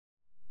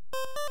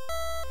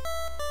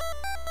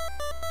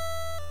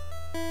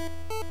Where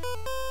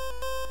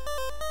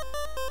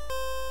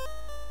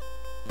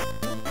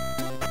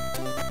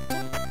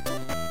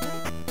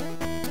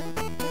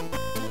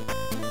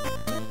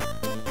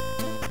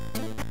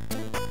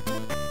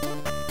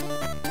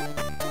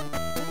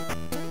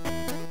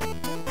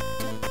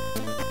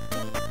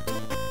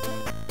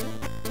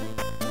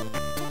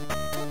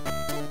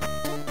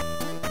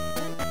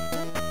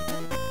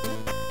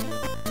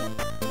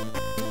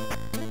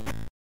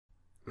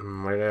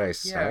did I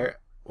start? Yeah.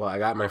 Well, I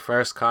got my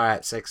first car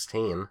at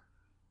 16.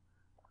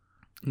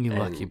 You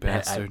lucky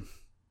bastard.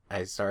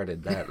 I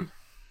started then.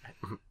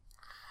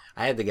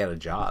 I had to get a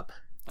job.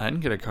 I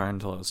didn't get a car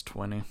until I was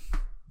 20.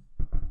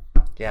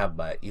 Yeah,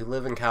 but you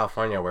live in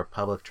California where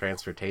public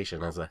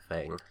transportation is a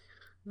thing.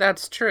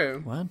 That's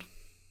true. What?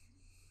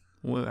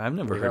 Well, I've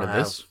never heard of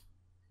this.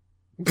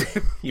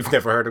 You've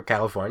never heard of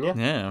California?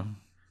 Yeah.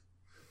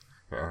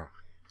 Yeah.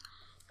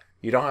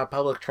 You don't have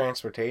public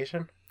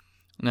transportation?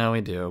 No, we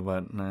do,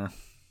 but nah.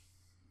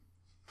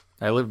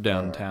 I live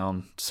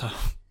downtown, so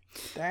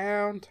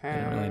downtown.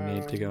 I don't really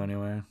need to go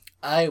anywhere.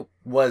 I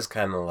was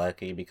kind of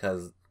lucky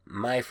because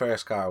my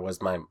first car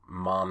was my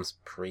mom's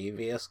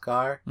previous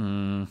car,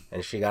 and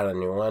she got a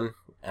new one,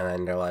 and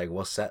then they're like,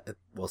 "We'll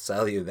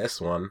sell you this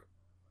one,"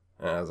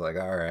 and I was like,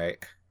 "All right."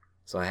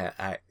 So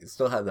I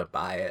still had to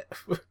buy it.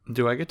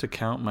 Do I get to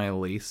count my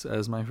lease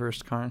as my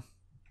first car?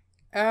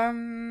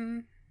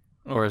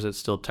 Or is it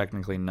still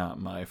technically not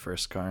my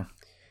first car?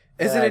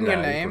 Is it in your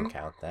name? You can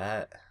count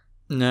that.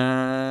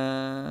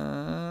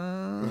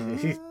 Nah,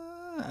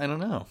 I don't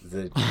know.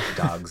 The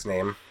dog's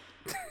name.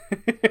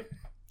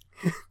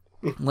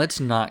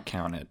 Let's not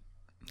count it.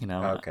 You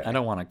know, okay. I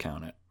don't want to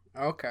count it.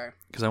 Okay.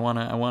 Because I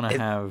want to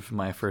have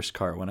my first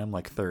car when I'm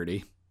like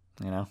 30.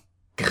 You know.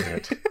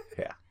 Good.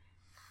 Yeah.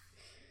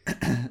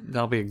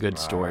 That'll be a good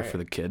story for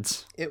the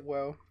kids. It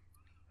will.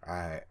 All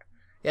right.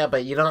 Yeah,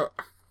 but you don't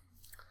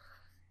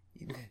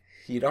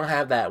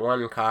have that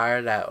one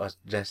car that was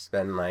just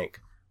been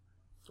like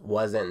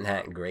wasn't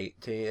that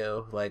great to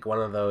you, like one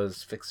of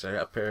those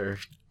fixer-upper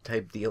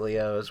type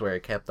dealios where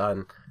it kept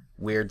on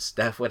weird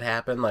stuff would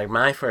happen. Like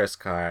my first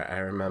car, I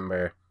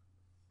remember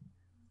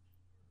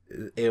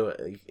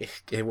we're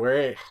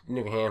in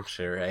New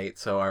Hampshire, right?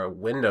 So our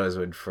windows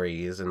would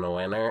freeze in the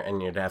winter,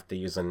 and you'd have to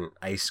use an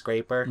ice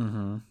scraper.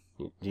 Mm-hmm.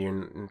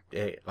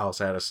 It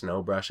also had a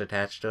snow brush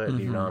attached to it. Mm-hmm.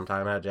 Do you know what I'm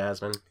talking about,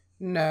 Jasmine?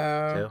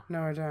 No,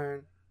 no, I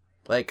don't.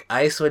 Like,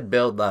 ice would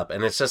build up,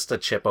 and it's just to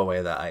chip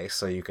away the ice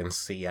so you can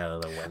see out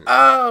of the window.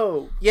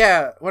 Oh,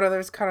 yeah. What are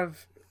those kind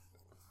of...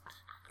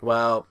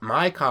 Well,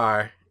 my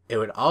car, it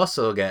would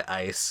also get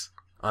ice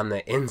on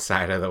the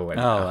inside of the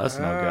window. Oh, that's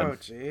no good. Oh,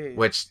 geez.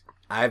 Which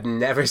I've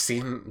never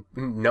seen.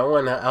 No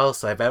one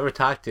else I've ever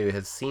talked to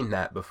has seen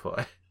that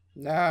before.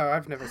 No,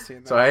 I've never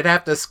seen that. So I'd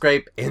have to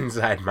scrape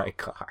inside my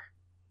car.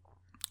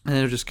 And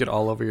it'll just get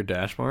all over your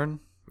dashboard?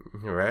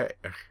 Right.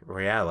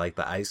 Well, yeah, like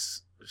the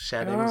ice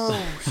sheddings.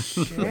 Oh,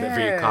 shit.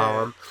 Whatever you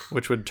call them.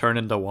 Which would turn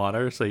into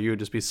water, so you would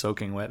just be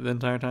soaking wet the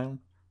entire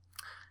time?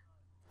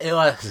 It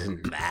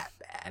wasn't that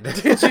bad.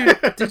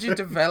 Did you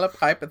develop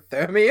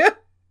hypothermia?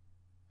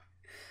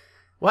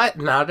 What?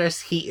 No,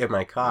 there's heat in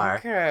my car.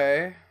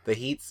 Okay. The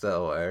heat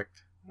still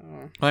worked.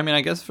 Oh. Well, I mean,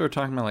 I guess if we're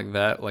talking about like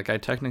that, like I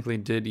technically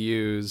did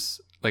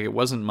use, like it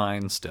wasn't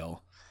mine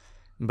still,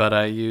 but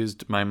I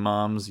used my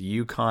mom's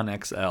Yukon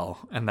XL,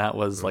 and that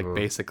was like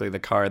basically the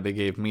car they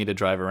gave me to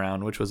drive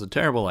around, which was a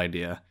terrible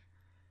idea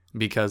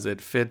because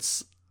it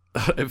fits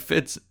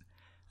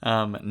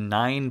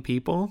 9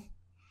 people.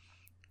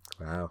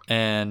 Wow.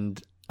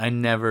 And I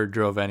never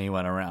drove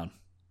anyone around.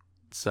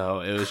 So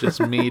it was just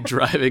me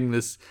driving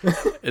this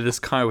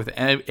car with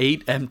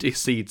 8 empty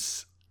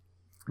seats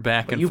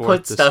back and forth. You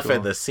put stuff school.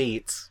 in the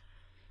seats.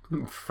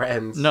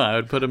 Friends. No, I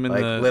would put them in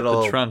like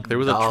the trunk. There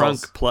was dolls. a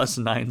trunk plus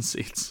 9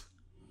 seats.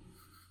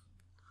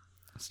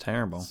 It's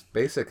terrible. It's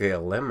basically a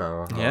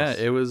limo. Almost. Yeah,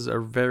 it was a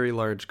very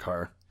large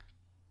car.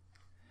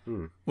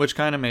 Which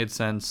kind of made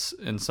sense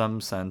in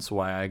some sense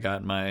why I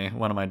got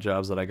one of my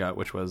jobs that I got,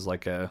 which was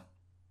like a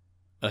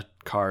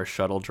car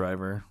shuttle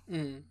driver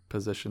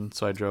position.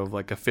 So I drove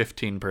like a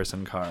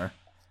 15-person car,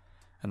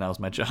 and that was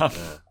my job.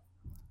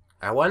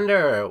 I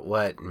wonder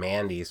what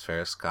Mandy's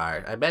first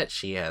car. I bet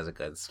she has a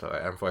good story.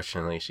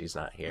 Unfortunately, she's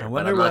not here. I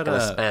wonder but I'm not what going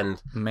to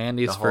spend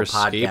Mandy's the whole first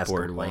podcast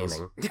skateboard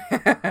complaining.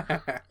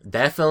 was.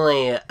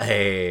 Definitely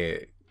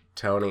a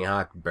Tony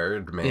Hawk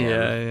Birdman.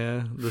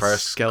 Yeah. The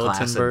first skeleton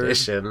class bird.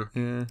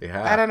 edition.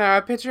 Yeah. I don't know.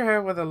 I picture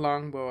her with a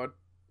longboard.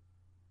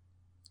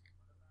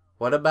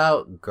 What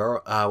about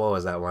Girl? What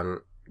was that one?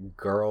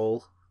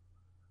 Girl?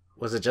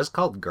 Was it just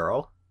called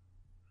Girl?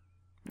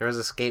 There was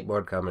a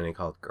skateboard company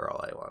called Girl.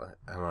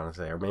 I want to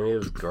say, or maybe it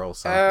was Girl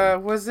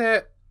something. Was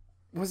it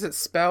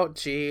spelled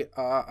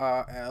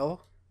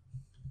GRRL?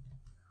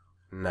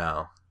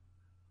 No,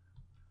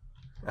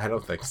 I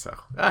don't think so.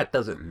 It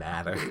doesn't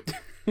matter.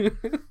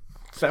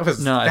 That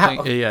was no. I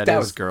think it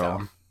is Girl.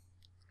 Dumb.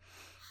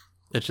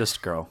 It's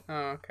just Girl. Oh,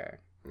 okay.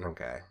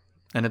 Okay.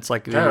 And it's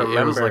like it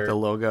was like the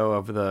logo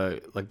of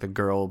the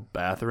girl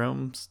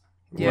bathrooms.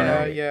 Yeah,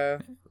 Right. yeah.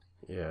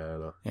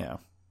 Yeah. Yeah.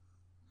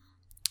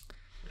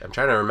 I'm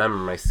trying to remember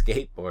my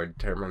skateboard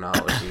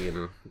terminology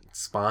and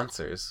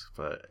sponsors,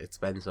 but it's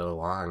been so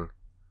long.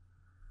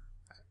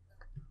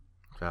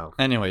 So.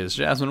 Anyways,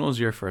 Jasmine, what was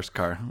your first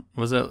car?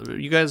 Was it?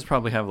 You guys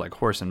probably have like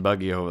horse and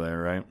buggy over there,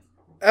 right?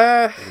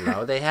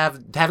 No, they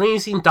have. Haven't you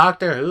seen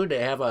Doctor Who? They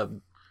have a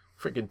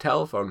freaking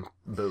telephone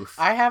booth.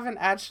 I haven't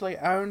actually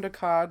owned a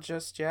car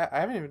just yet. I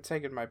haven't even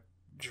taken my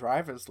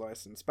driver's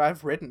license, but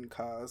I've ridden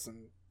cars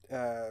and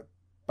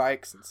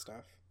bikes and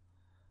stuff.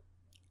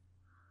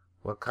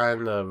 What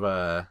kind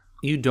of?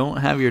 You don't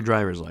have your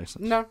driver's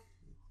license. No.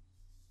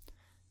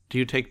 Do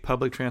you take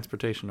public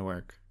transportation to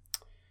work?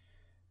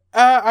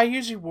 I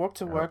usually walk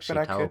to work, she but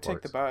I could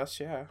take the teleports. bus.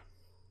 Yeah.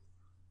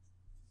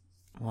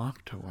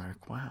 Walk to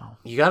work. Wow.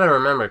 You gotta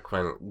remember,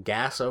 Quinn.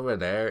 Gas over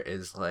there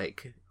is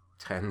like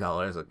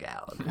 $10 a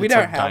gallon. We It's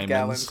don't like have diamonds.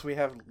 gallons. We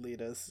have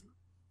liters.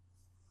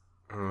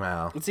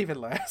 Wow. It's even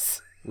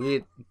less.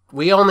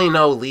 We only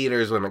know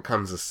liters when it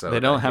comes to soda. They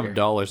don't have here.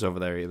 dollars over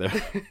there either.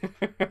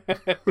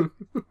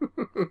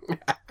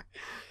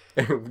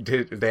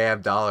 They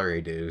have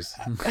dollary dues.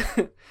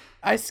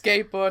 I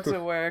skateboard to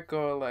work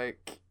or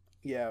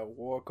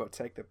walk or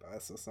take the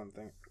bus or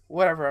something.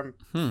 Whatever I'm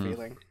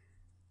feeling.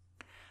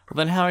 Well,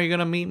 then how are you going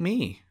to meet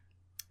me?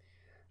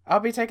 I'll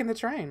be taking the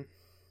train.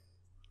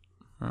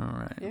 All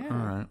right. Yeah. All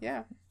right.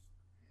 Yeah.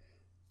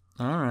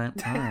 All right.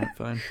 All right.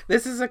 Fine.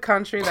 This is a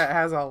country that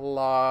has a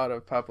lot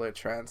of public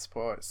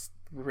transport. It's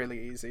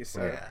really easy,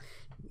 so Yeah.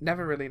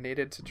 never really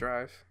needed to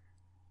drive.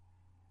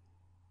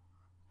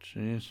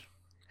 Jeez.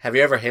 Have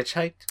you ever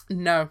hitchhiked?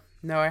 No,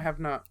 I have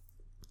not.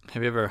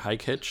 Have you ever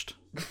hike hitched?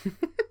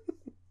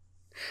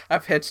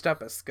 I've hitched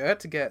up a skirt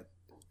to get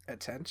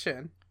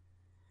attention.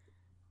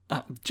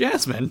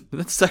 Jasmine,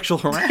 that's sexual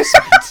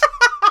harassment.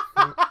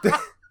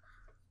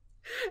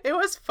 It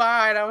was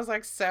fine. I was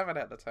like 7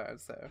 at the time,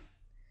 so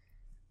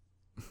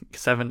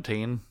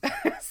 17.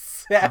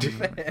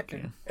 7.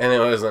 Okay. And it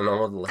was an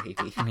old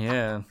lady.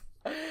 Yeah.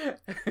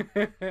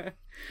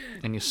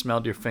 And you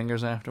smelled your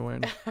fingers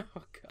afterward? Oh,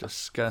 God.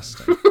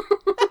 Disgusting.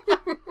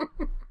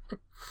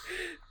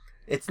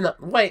 It's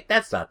not. Wait,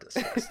 that's not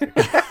disgusting.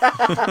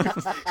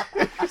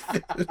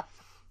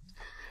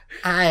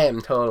 I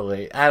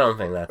don't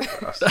think that's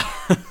gross.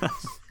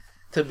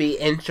 To be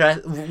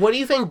interested. What do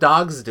you think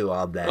dogs do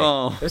all day?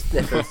 Oh, They're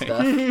sniffing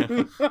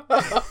stuff.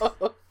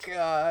 Oh,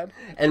 God.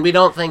 And we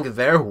don't think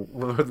they're.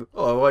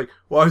 Oh, like,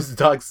 why is the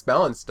dog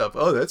smelling stuff?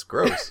 Oh, that's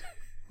gross.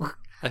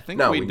 I think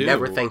No, we we do.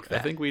 never think that.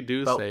 I think we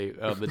do But- say,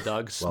 oh, the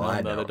dog smelled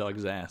I the other don't.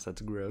 dog's ass.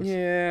 That's gross.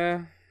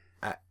 Yeah.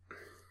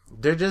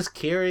 They're just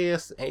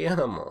curious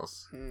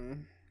animals.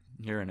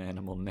 You're an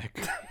animal,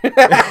 Nick.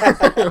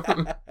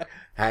 I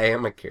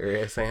am a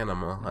curious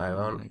animal. I Oh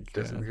my don't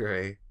God.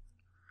 disagree.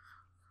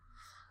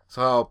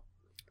 So,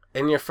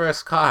 in your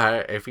first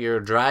car, if you're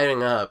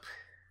driving up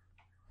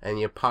and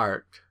you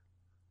parked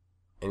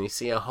and you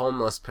see a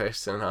homeless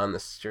person on the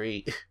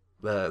street,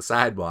 the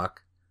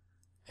sidewalk,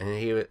 and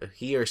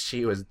he or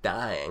she was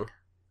dying,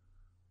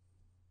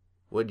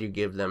 would you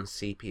give them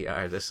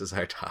CPR? This is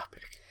our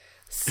topic.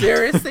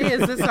 Seriously,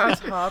 is this our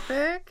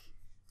topic?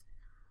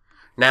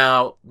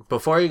 Now,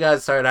 before you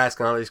guys start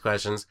asking all these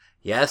questions,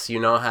 yes, you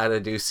know how to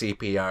do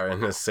CPR in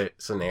this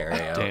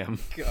scenario. Damn.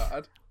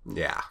 God.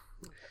 Yeah,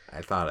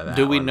 I thought of that.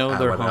 Do we one. know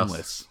they're What else?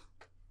 homeless?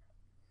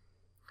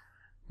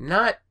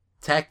 Not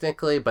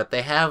technically, but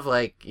they have,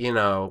 like, you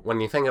know, when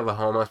you think of a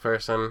homeless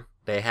person,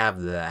 they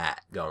have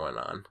that going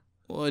on.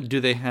 Well, do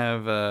they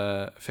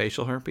have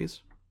facial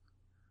herpes?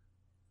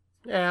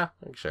 Yeah,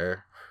 like,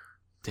 sure.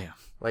 Damn.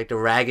 Like the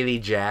raggedy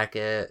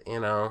jacket,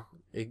 you know,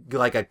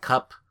 like a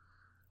cup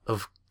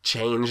of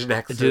change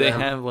next to Do they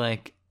them. have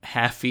like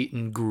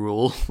half-eaten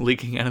gruel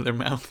leaking out of their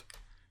mouth?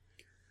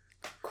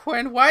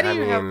 Quinn, why do I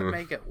you have to mean-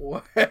 make it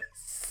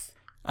worse?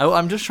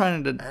 I'm just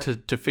trying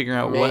to figure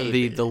out what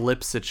Maybe. the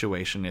lip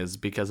situation is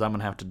because I'm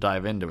gonna have to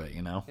dive into it.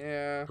 You know.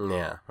 Yeah.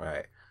 Yeah,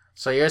 right.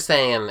 So you're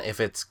saying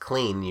if it's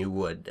clean, you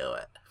would do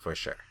it, for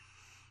sure.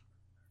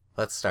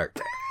 Let's start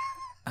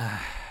there.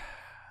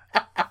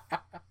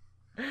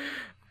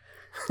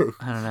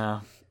 I don't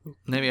know.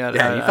 Maybe I'd,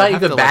 Yeah, you I'd thought you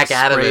have could to, back like,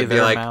 out of it spray and be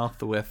their like-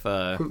 mouth with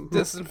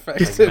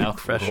Disinfectant. mouth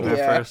freshener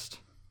Yeah. first.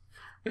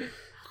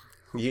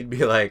 You'd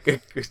be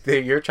like,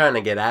 you're trying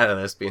to get out of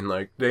this being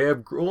like, they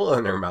have gruel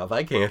in their mouth.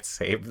 I can't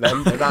save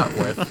them. They're not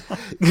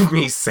worth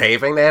me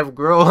saving. They have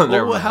gruel in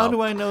their Well, mouth. how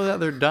do I know that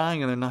they're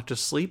dying and they're not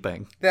just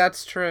sleeping?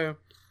 That's true.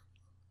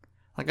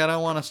 Like, I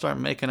don't want to start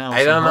making out with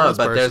I some don't know, homeless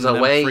but person there's a and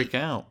then way- freak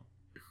out.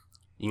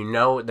 You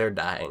know they're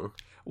dying.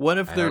 What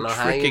if I they're don't know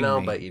how you tricking know,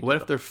 me? but you What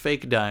do. if they're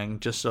fake dying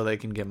just so they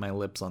can get my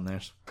lips on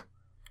theirs?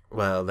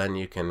 Well, then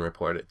you can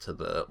report it to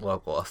the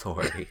local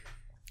authority.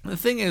 The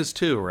thing is,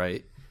 too,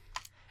 right?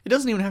 It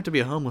doesn't even have to be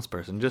a homeless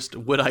person. Just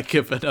would I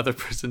give another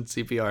person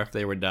CPR if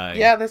they were dying?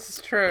 Yeah, this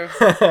is true.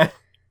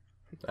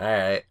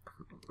 Alright.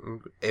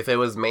 If it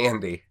was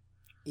Mandy.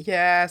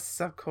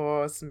 Yes, of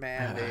course,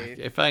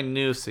 Mandy. If I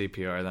knew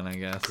CPR, then I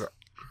guess.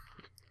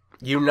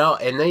 You know,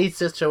 in these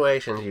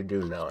situations, you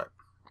do know it.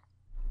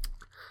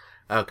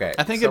 Okay.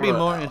 I think it'd be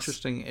someone more else.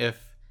 interesting if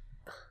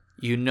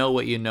you know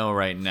what you know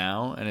right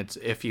now, and it's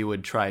if you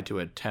would try to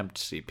attempt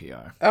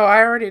CPR. Oh, I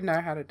already know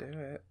how to do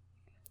it.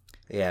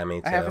 Yeah,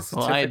 me too. I have a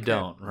Well, I certificate.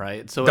 don't,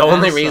 right? So The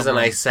only as reason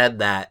I someone- said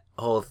that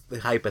whole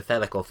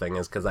hypothetical thing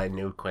is because I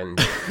knew Quinn.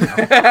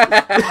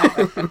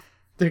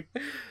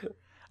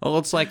 Well,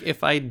 it's like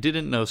if I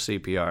didn't know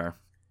CPR,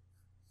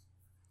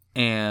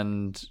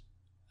 and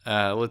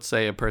let's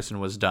say a person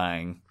was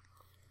dying,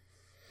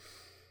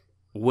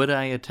 would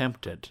I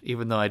attempt it,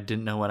 even though I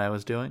didn't know what I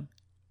was doing?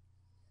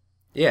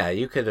 Yeah,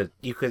 you could,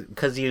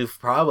 because you've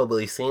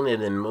probably seen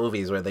it in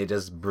movies where they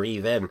just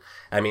breathe in.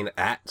 I mean,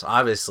 that's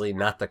obviously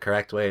not the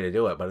correct way to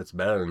do it, but it's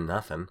better than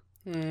nothing.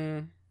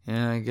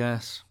 Yeah, I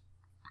guess.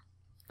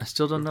 I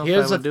still don't know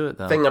Here's if I would do it,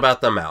 though. thing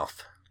about the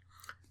mouth.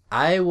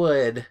 I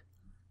would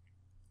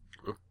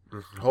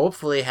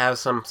hopefully have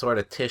some sort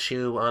of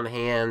tissue on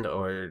hand,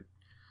 or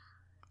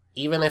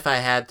even if I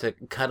had to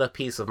cut a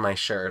piece of my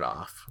shirt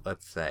off,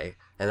 let's say,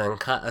 and then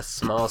cut a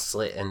small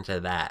slit into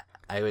that,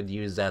 I would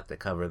use that to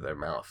cover their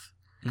mouth,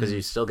 because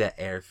you still get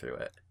air through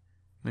it.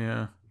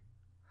 Yeah.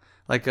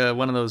 Like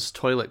one of those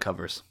toilet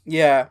covers.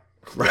 Yeah.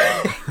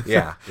 Right.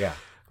 Yeah, yeah.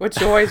 Which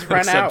you always run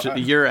Except out.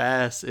 your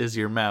ass is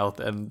your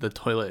mouth, and the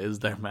toilet is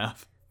their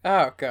mouth.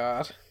 Oh,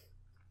 God.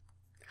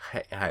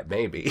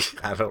 Maybe.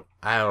 I don't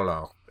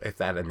know if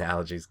that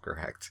analogy's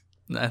correct.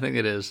 I think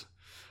it is.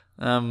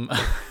 Are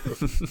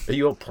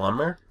you a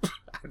plumber?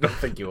 I don't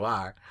think you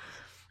are.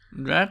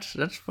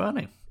 That's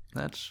funny.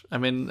 I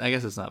mean, I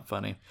guess it's not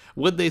funny.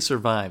 Would they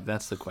survive?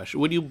 That's the question.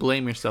 Would you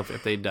blame yourself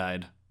if they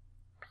died?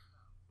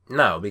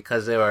 No,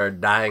 because they were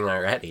dying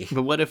already.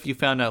 But what if you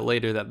found out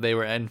later that they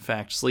were in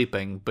fact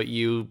sleeping, but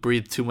you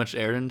breathed too much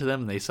air into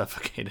them and they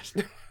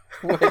suffocated?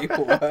 Wait,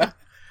 what?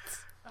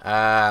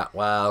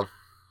 Well,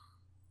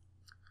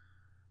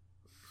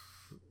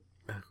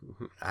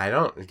 I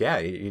don't. Yeah,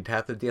 you'd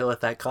have to deal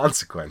with that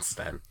consequence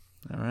then.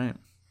 All right.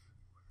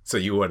 So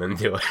you wouldn't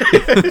do it.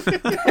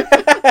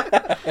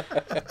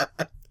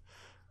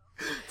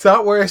 It's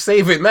not worth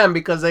saving them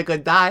because they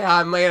could die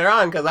on later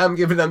on because I'm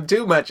giving them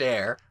too much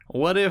air.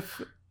 What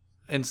if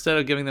instead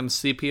of giving them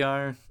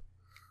CPR,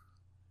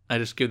 I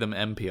just give them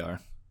NPR?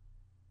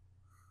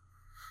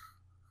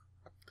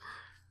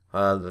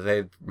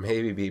 They'd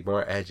maybe be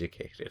more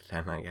educated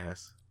then, I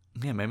guess.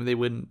 Yeah, maybe they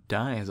wouldn't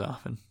die as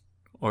often.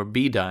 Or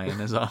be dying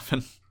as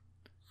often.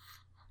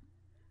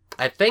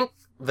 I think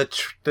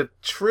the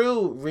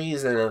true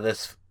reason of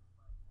this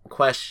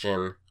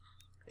question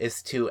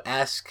is to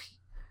ask,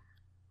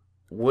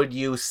 would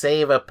you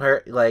save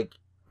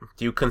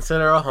do you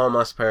consider a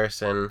homeless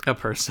person A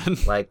person.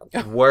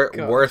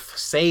 worth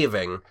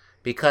saving?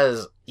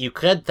 Because you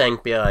could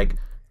be like,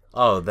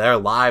 oh, their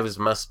lives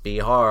must be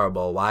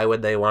horrible. Why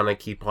would they want to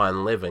keep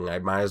on living? I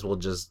might as well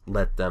just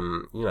let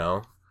them,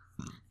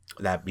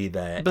 that be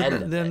the end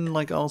of then,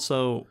 it.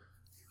 also,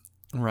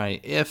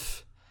 right,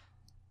 if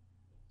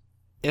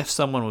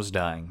someone was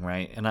dying,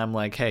 right, and I'm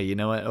like, hey, you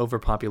know what,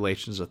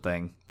 overpopulation's a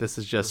thing. This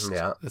is just,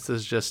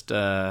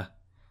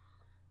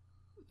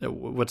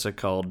 what's it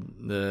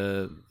called?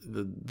 The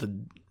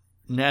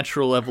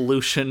natural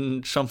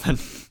evolution something.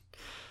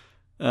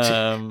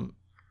 Now,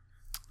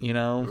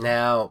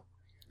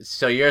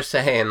 so you're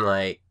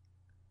saying,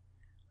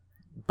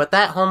 but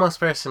that homeless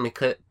person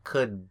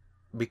could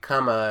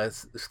become a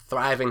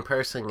thriving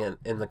person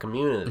in the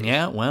community.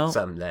 Yeah, well,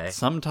 someday.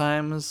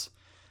 Sometimes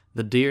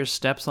the deer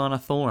steps on a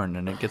thorn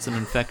and it gets an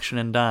infection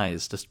and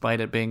dies, despite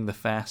it being the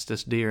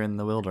fastest deer in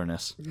the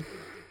wilderness.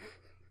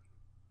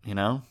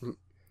 Wow.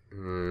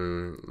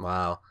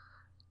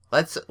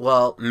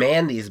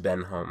 Mandy's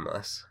been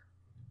homeless.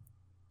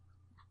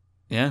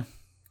 Yeah.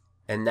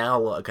 And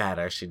now look at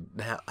her. She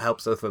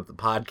helps us with the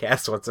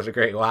podcast once in a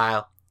great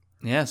while.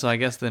 Yeah, so I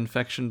guess the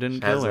infection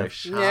didn't kill her.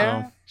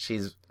 Yeah.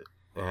 She's...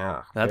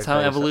 Yeah. That's how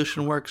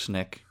evolution works,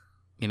 Nick.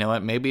 You know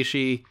what? Maybe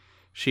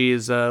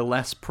she's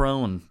less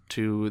prone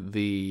to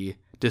the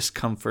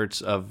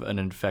discomforts of an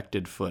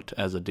infected foot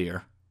as a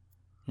deer.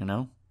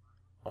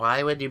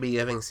 Why would you be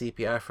giving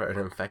CPR for an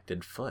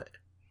infected foot?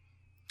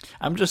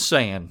 I'm just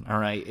saying, all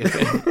right?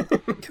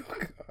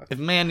 If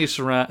Mandy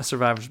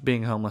survives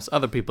being homeless,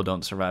 other people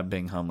don't survive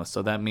being homeless.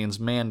 So that means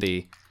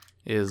Mandy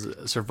is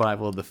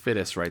survival of the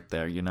fittest right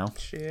there,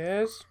 She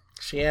is.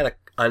 She had an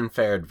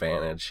unfair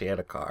advantage. She had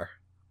a car.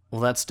 Well,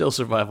 that's still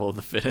survival of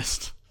the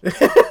fittest.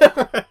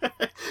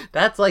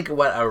 That's like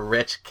what a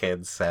rich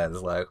kid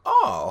says,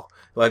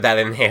 that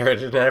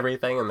inherited and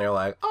everything, and they're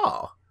like,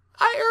 oh,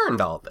 I earned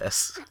all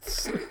this.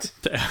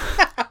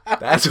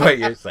 That's what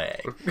you're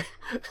saying.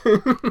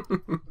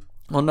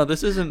 Well, no,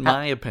 this isn't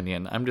my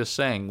opinion. I'm just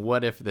saying,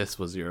 what if this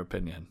was your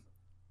opinion?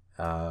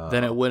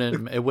 Then it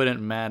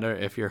wouldn't matter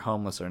if you're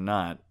homeless or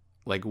not.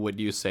 Would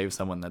you save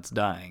someone that's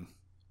dying?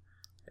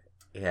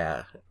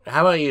 Yeah.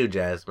 How about you,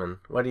 Jasmine?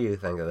 What do you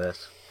think of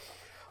this?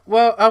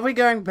 Well, are we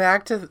going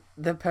back to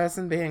the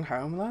person being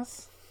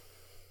homeless?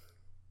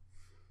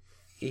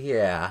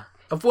 Yeah.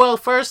 Well,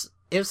 first,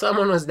 if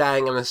someone was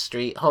dying in the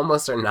street,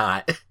 homeless or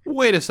not.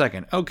 Wait a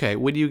second. Okay,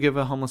 would you give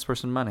a homeless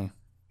person money?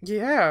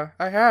 Yeah,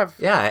 I have.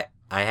 Yeah,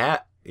 I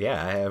have.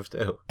 Yeah, I have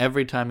too.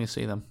 Every time you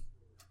see them?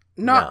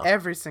 Not No.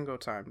 every single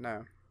time,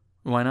 no.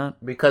 Why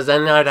not? Because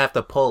then I'd have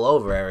to pull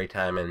over every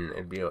time, and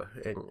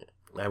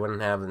I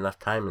wouldn't have enough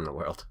time in the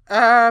world.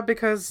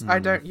 Because I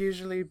don't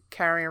usually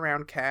carry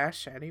around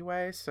cash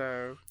anyway,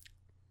 so...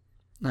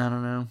 I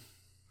don't know.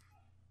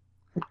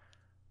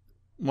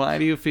 Why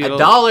do you feel...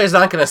 $1 is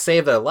not going to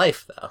save their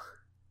life, though.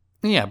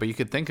 Yeah, but you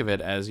could think of it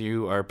as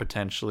you are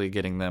potentially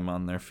getting them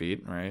on their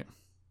feet, right?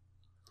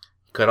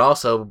 Could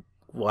also,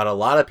 what a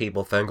lot of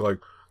people think, like,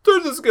 they're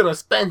just going to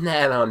spend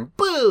that on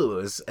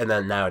booze, and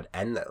then that would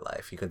end their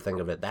life. You could think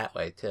of it that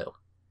way, too.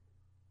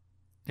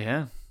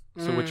 Yeah.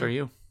 So which are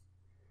you?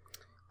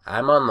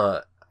 I'm on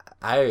the...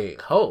 I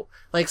hope.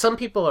 Like, some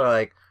people are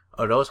like,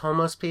 oh, those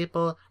homeless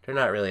people, they're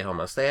not really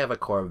homeless. They have a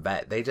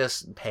Corvette. They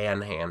just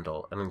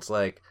panhandle. And it's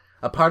like,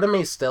 a part of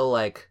me is still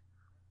like,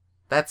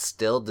 that's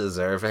still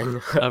deserving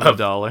Of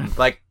 $1.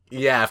 Like,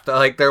 yeah, if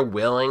like they're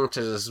willing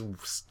to just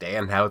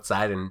stand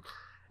outside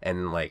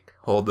and like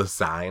hold the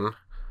sign.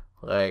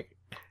 Like,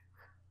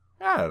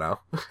 I don't know.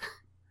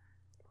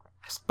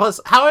 Plus,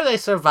 how are they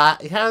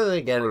how are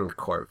they getting a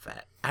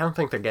Corvette? I don't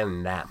think they're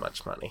getting that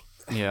much money.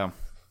 Yeah.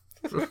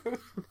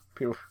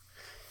 People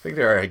think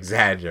they're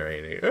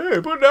exaggerating.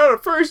 Hey, put down a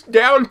first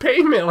down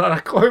payment on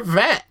a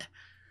Corvette.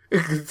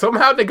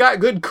 Somehow they got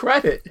good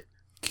credit.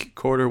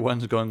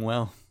 Q1's going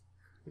well.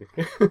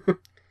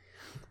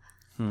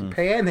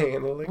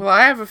 Panhandling. Well,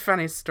 I have a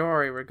funny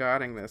story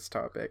regarding this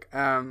topic.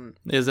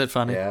 Is it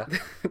funny? Yeah.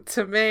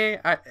 To me,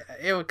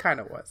 it kind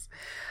of was.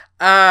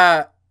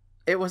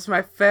 It was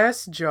my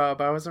first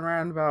job. I was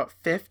around about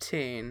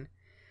 15.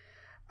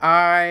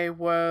 I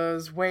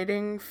was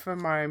waiting for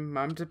my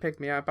mum to pick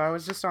me up. I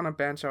was just on a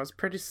bench. I was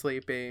pretty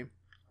sleepy.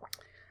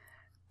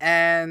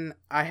 And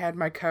I had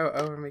my coat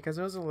over me because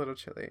it was a little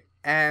chilly.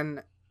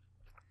 And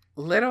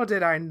little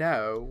did I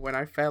know, when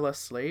I fell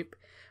asleep,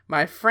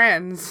 my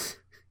friends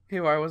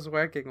who I was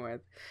working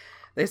with,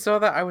 they saw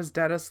that I was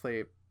dead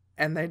asleep.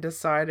 And they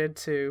decided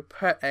to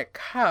put a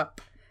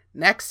cup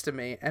next to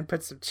me and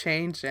put some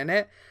change in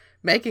it,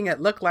 making it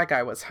look like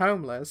I was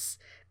homeless.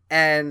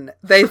 And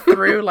they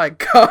threw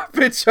like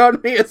garbage on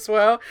me as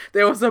well.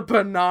 There was a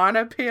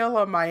banana peel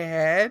on my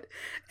head.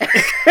 When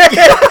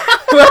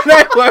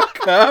I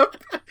woke up,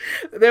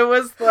 there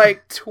was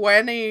like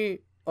 $20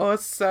 or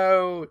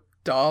so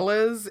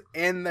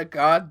in the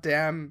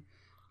goddamn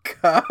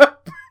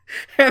cup.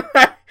 And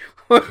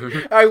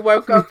I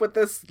woke up with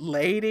this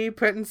lady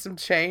putting some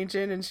change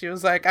in, and she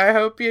was like, I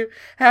hope you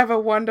have a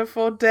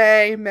wonderful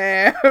day,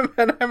 ma'am.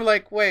 And I'm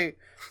like, wait,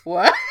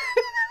 what?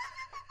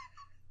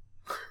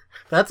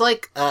 That's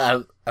like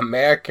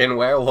American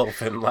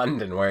Werewolf in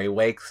London, where he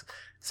wakes,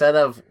 instead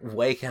of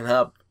waking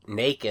up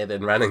naked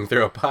and running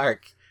through a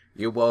park,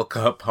 you woke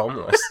up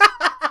homeless.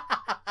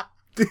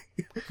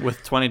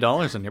 With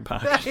 $20 in your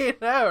pocket. I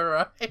know,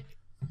 right?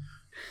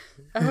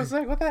 I was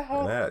like, what the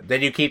hell? Yeah.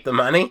 Did you keep the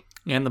money?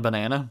 And the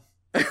banana.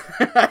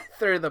 I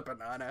threw the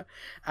banana.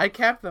 I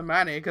kept the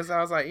money because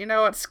I was like, you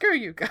know what? Screw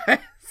you guys.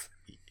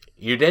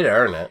 You did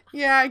earn it.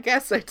 Yeah, I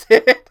guess I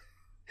did.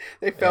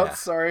 They felt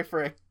sorry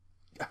for a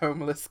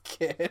homeless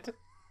kid.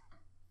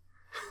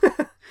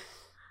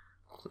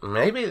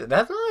 Maybe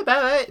that's not a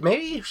bad idea.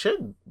 Maybe you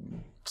should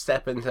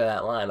step into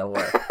that line of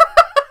work.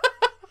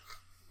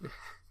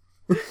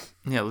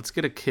 Yeah, let's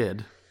get a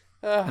kid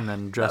and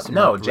then dress him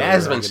No, up.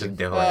 Jasmine really should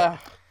do it. Oh,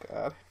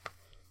 God.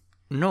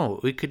 No,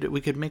 we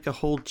could make a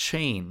whole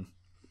chain.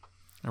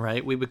 All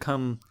right, we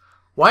become.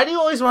 Why do you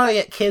always want to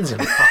get kids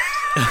involved?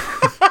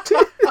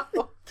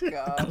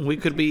 God. We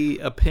could be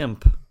a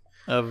pimp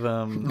of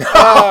Oh,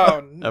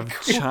 no.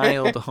 of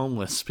child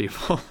homeless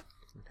people.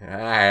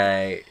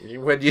 Alright.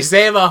 Would you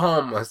save a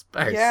homeless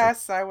person?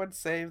 Yes, I would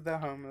save the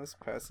homeless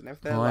person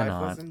if their Why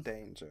life was not? in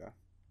danger.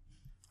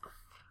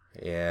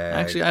 Yeah.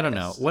 Actually, I don't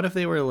know. What if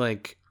they were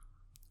like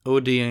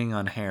ODing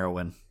on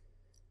heroin?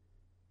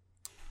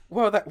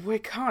 Well, that we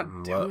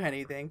can't do What?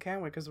 anything,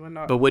 can we? Because we're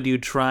not. But would you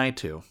try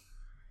to?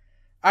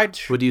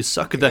 Would you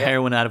suck the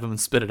heroin out of him and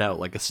spit it out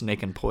like a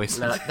snake in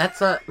poison? No, that's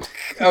not.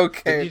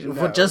 Okay. Did you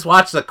no. just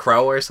watch The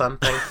Crow or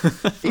something?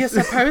 You're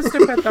supposed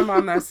to put them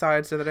on their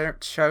side so they don't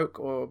choke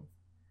or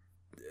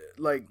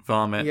like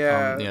Vomit.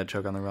 Yeah.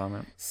 Choke on the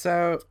vomit.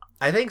 So.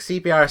 I think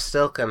CPR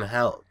still can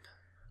help.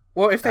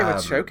 Well, if they were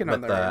choking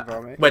on but their own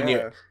vomit, when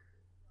yeah.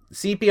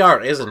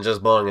 CPR isn't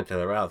just blowing into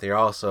the mouth; you're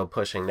also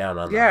pushing down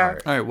on the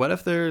heart. All right. What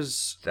if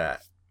there's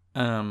That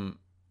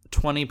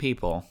 20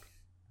 people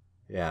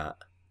yeah.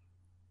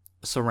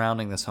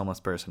 surrounding this homeless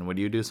person? Would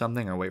you do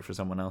something or wait for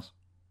someone else?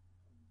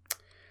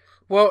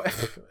 Well,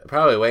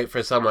 Probably wait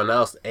for someone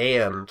else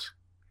and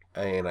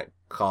like,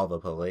 call the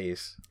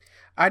police.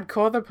 I'd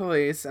call the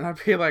police and I'd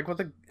be like, "What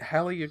the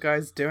hell are you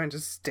guys doing?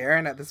 Just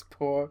staring at this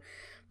poor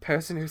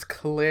person who's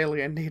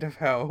clearly in need of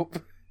help,"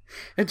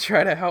 and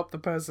try to help the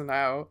person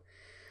out.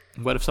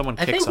 What if someone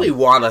I kicks think him? we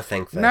want to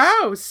think this.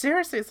 No,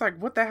 seriously, it's like,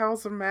 what the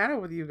hell's the matter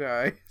with you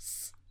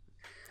guys?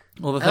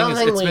 Well, the I don't thing is,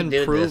 think it's we been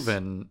do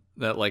proven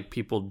that like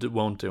people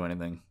won't do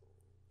anything.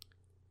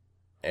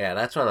 Yeah,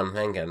 that's what I'm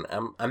thinking.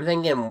 I'm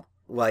thinking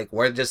like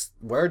we're just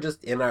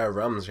in our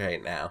rooms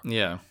right now.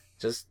 Yeah.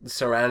 just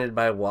surrounded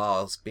by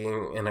walls,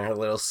 being in our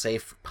little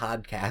safe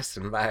podcast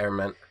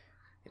environment,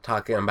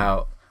 talking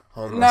about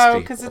homeless No,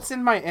 people. because it's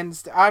in my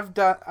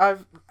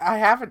I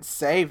haven't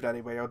saved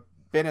anybody or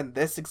been in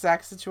this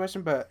exact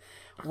situation, but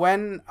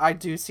when I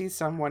do see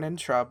someone in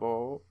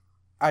trouble,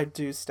 I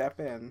do step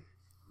in.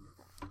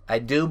 I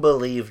do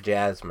believe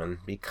Jasmine,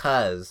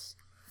 because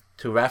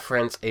to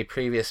reference a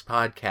previous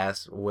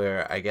podcast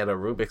where I get a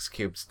Rubik's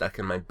Cube stuck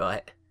in my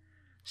butt,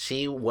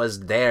 she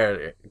was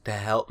there to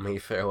help me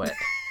through it.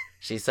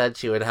 She said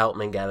she would help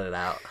me get it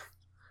out,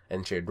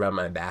 and she would rub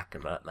my back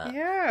and whatnot.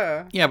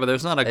 Yeah. Yeah, but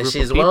there's not a And group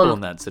she's of people willing-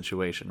 in that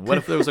situation. What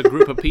if there was a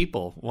group of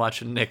people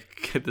watching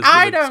Nick get this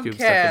I Rubik's don't Cube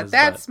stuck in care. his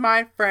That's butt?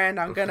 my friend.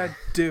 I'm gonna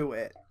do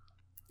it.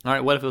 All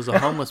right, what if it was a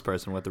homeless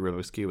person with a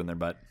Rubik's Cube in their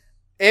butt?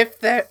 If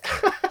there,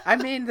 I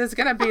mean, there's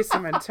gonna be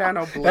some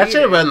internal bleeding. That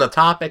should have been the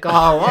topic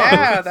all along.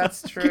 Yeah,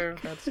 that's true.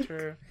 That's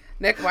true.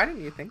 Nick, why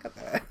didn't you think of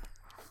that?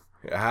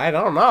 I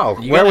don't know.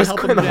 You Where gonna was help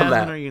Quinn him, on Jasmine,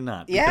 that? or are you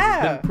not? Yeah.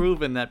 Because it's been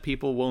proven that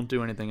people won't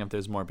do anything if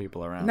there's more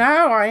people around. No,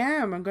 I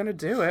am. I'm gonna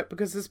do it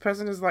because this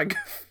person is like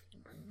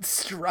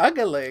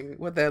struggling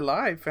with their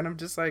life, and I'm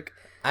just like,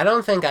 I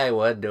don't think I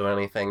would do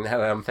anything now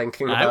that I'm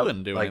thinking I about.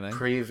 wouldn't do like anything.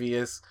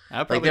 previous. I'd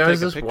Like probably there was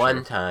take a this picture.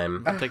 one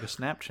time. I'd take a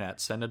Snapchat,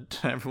 send it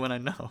to everyone I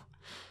know.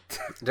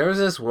 There was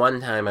this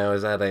one time I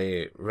was at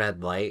a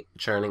red light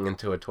turning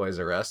into a Toys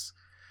R Us,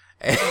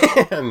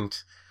 and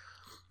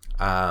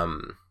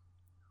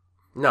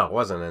no, it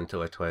wasn't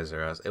into a Toys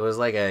R Us. It was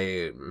like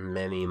a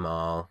mini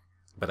mall,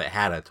 but it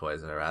had a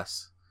Toys R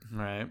Us.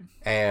 Right.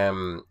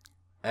 And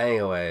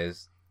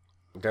anyways,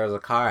 there was a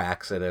car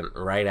accident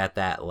right at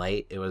that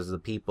light. It was the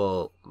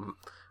people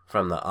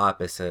from the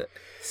opposite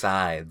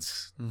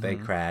sides. They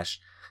Mhm.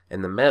 crashed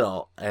in the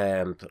middle,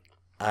 and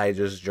I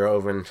just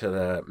drove into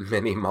the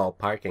mini mall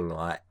parking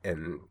lot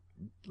and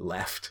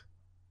left.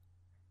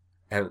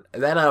 And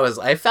then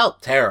I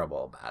felt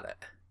terrible about it.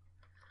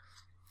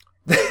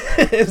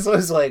 It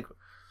was like,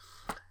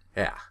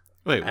 yeah.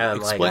 Wait, And,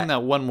 like, explain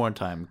that one more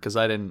time, because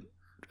I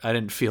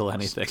didn't feel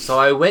anything. So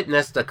I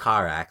witnessed a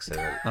car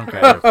accident Okay.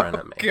 right in front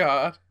of me.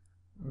 God.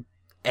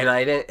 And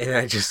I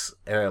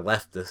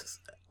left this,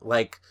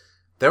 like,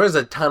 there was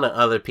a ton of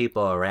other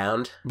people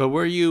around. But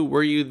were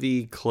you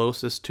the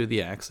closest to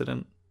the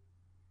accident?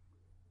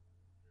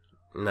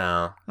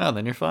 No. No,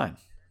 then you're fine.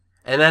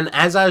 And then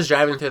as I was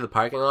driving through the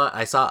parking lot,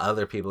 I saw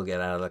other people get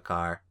out of the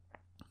car.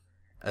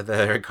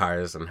 Their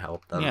cars and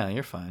help them. Yeah,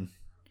 you're fine.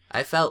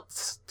 I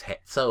felt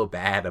so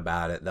bad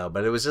about it though,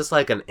 but it was just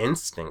like an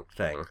instinct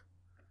thing.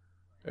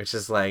 It's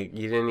just like I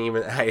didn't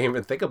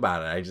even think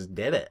about it. I just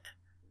did it.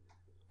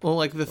 Well,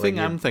 like the thing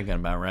you- I'm thinking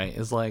about, right,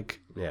 is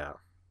like, Yeah.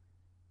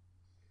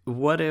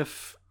 what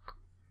if,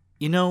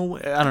 I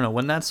don't know,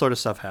 when that sort of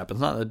stuff happens,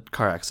 not a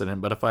car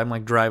accident, but if I'm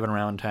like driving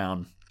around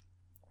town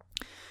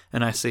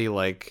and I see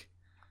like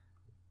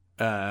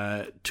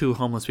two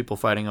homeless people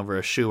fighting over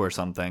a shoe or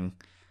something,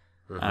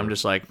 I'm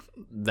just like,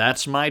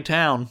 that's my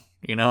town.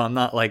 I'm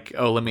not like,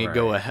 oh, let me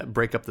go ahead,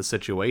 break up the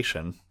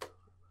situation.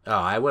 Oh,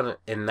 I wouldn't,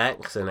 in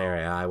that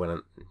scenario, I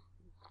wouldn't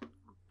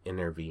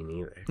intervene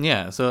either.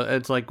 Yeah, so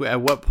it's like,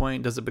 at what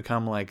point does it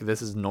become like,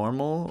 this is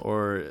normal,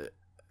 or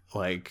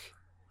like,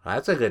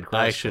 That's a good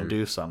question. I should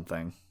do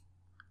something?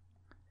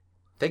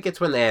 I think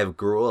it's when they have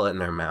gruel in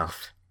their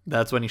mouth.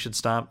 That's when you should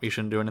stop? You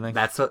shouldn't do anything?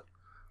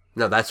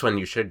 That's when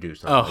you should do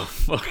something.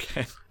 Oh,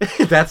 okay.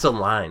 That's a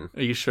line.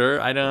 Are you sure?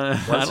 I don't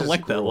it's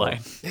like that cool. line.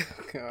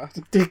 God.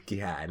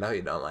 Yeah, I know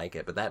you don't like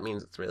it, but that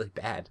means it's really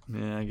bad.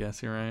 Yeah, I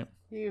guess you're right.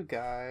 You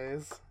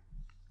guys.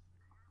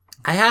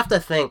 I have to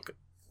think,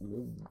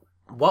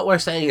 what we're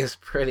saying is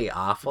pretty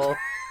awful,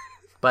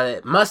 but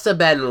it must have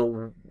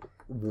been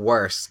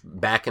worse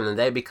back in the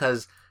day,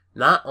 because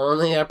not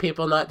only are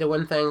people not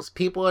doing things,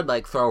 people would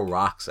like throw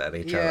rocks at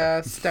each other.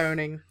 Yeah,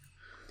 stoning.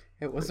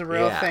 It was a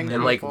real thing.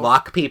 and like people.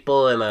 lock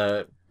people in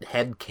a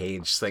head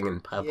cage thing in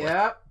public.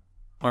 Yep.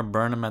 Or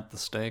burn them at the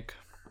stake.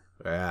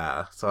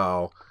 Yeah,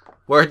 so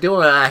we're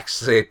doing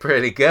actually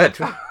pretty good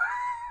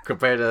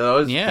compared to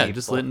those Yeah, people.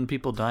 just letting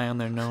people die on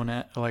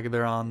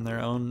they're on their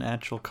own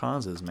natural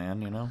causes,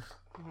 man,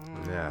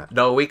 Yeah.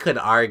 No, we could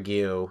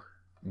argue,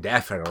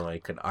 definitely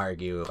could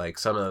argue, like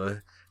some of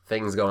the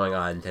things going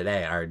on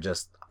today are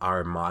just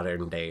our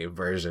modern day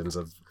versions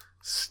of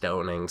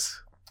stonings.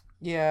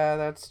 Yeah,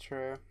 that's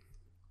true.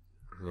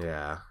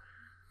 Yeah.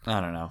 I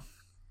don't know.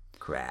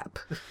 Crap.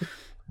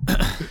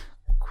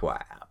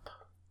 Crap.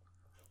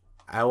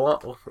 I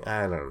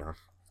don't know.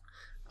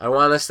 I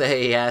want to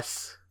say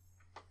yes,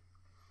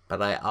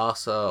 but I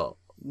also...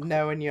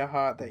 Know in your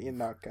heart that you're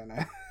not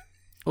gonna.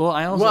 Well,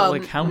 I also, Well,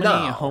 like, how many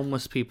no.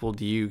 homeless people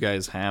do you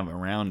guys have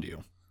around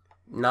you?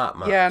 Not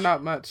much. Yeah,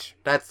 not much.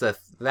 That's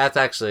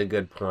actually a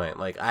good point.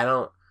 Like,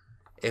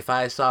 if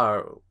I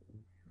saw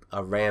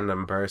a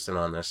random person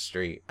on the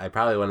street, I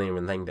probably wouldn't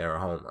even think they were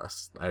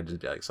homeless. I'd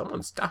just be like,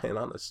 someone's dying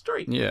on the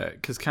street. Yeah,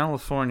 because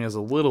California is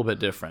a little bit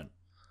different.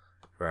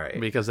 Right.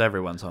 Because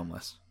everyone's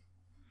homeless.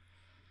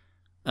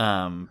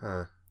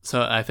 Huh.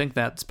 So I think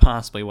that's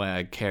possibly why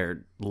I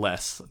cared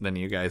less than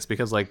you guys,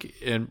 because like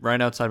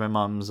right outside my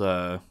mom's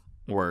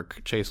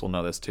work, Chase will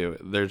know this too.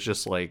 There's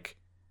just like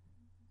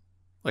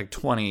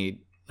 20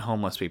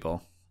 homeless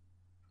people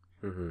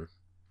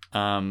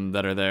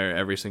that are there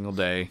every single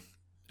day,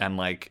 and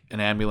like an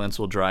ambulance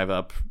will drive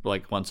up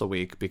like once a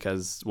week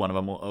because one of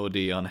them will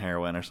OD on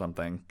heroin or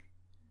something.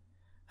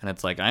 And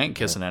it's like, I ain't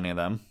kissing any of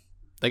them.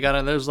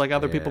 There's like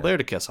other people there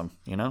to kiss them,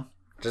 you know?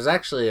 There's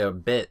actually a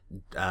bit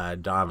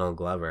Donald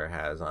Glover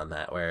has on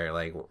that, where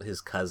like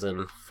his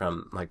cousin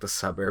from like the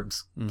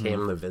suburbs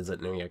came to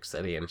visit New York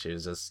City, and she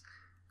was just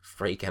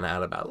freaking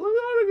out about,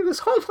 look at this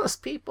homeless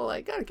people,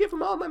 I gotta give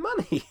them all my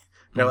money.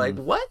 They're like,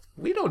 what?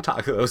 We don't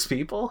talk to those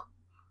people.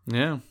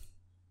 Yeah.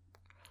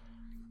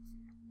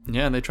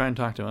 Yeah, they try and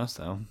talk to us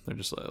though. They're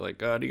just like,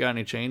 do you got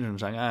any change? And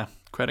it's like,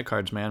 credit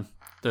cards, man.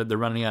 They're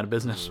running out of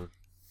business.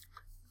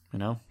 You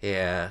know?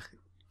 Yeah.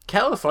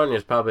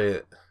 California's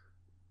probably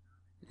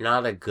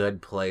not a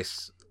good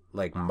place,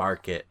 like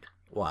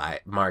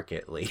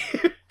marketly,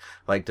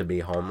 like to be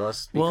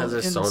homeless, because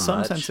there's so much. In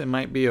some sense, it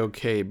might be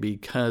okay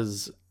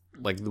because,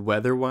 like,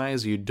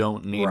 weather-wise, you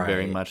don't need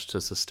very much to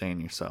sustain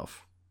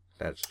yourself.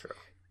 That's true.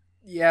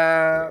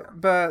 Yeah,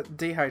 but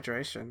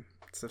dehydration.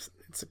 It's a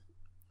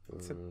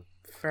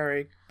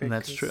very big. And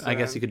that's concern. true. I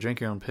guess you could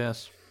drink your own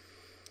piss.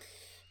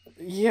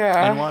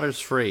 Yeah. And water's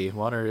free.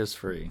 Water is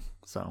free.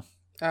 So.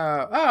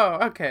 Oh,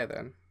 okay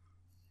then.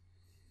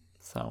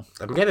 So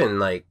I'm getting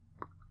like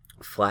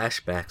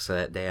flashbacks to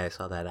that day I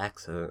saw that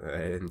accident. I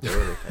didn't do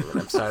anything,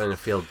 and I'm starting to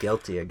feel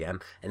guilty again.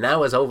 And that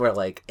was over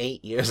like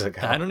 8 years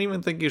ago. I don't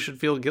even think you should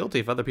feel guilty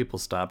if other people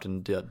stopped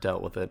and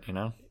dealt with it. You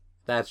know.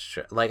 That's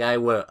true. Like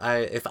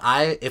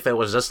if it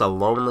was just a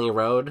lonely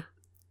road.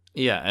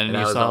 Yeah, and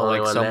you saw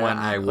like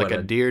someone like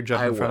a deer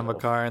jump in front of a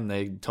car and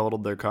they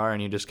totaled their car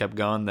and you just kept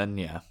going, then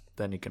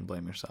you can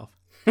blame yourself.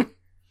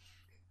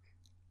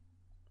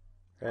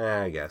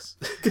 I guess.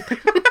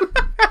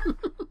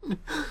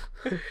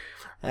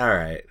 All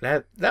right,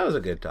 that was a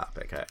good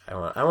topic.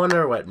 I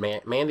wonder what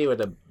Mandy would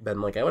have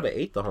been like. I would have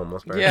ate the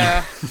homeless person.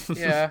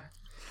 Yeah.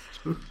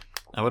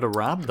 I would have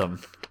robbed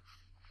them.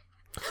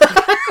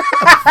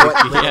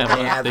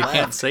 They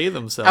can't save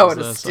themselves. I would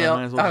have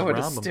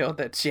steal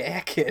that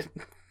jacket.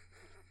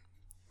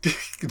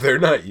 They're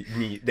not.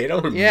 They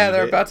don't. Yeah,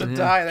 they're about to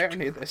die. They don't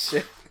need this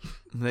shit.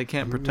 They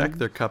can't protect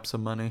their cups of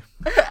money.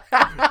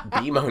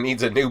 BMO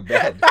needs a new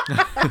bed.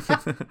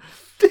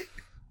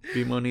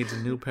 BMO needs a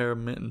new pair of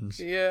mittens.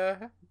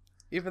 Yeah,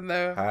 even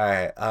though. All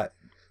right,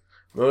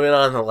 moving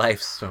on to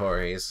life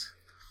stories.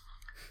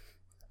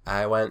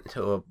 I went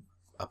to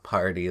a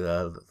party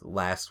the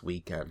last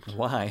weekend.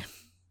 Why?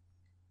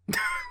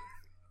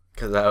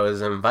 Because I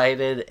was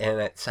invited and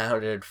it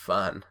sounded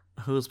fun.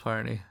 Whose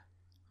party?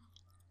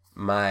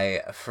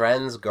 My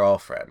friend's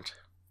girlfriend.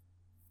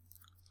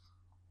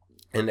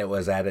 And it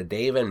was at a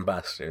Dave &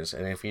 Buster's.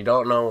 And if you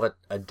don't know what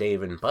a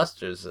Dave &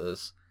 Buster's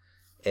is,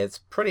 it's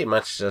pretty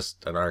much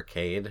just an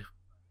arcade.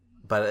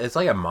 But it's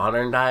like a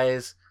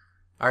modernized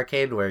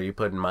arcade where you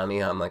put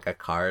money on like a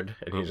card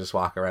and you just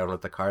walk around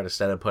with the card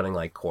instead of putting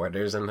like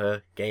quarters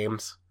into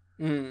games.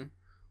 Mm.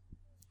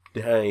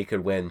 Yeah, you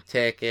could win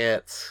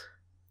tickets.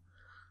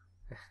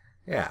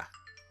 Yeah,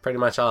 pretty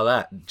much all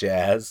that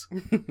jazz.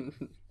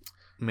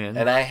 Man.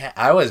 And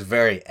I was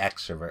very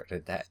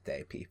extroverted that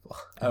day, people.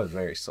 I was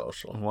very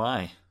social.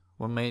 Why?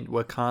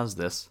 What caused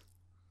this?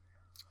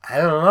 I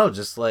don't know,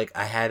 just like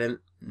I hadn't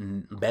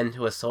been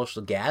to a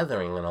social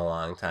gathering in a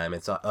long time.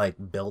 It's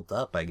like built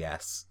up, I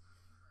guess.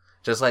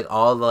 Just like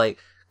all the like,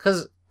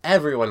 because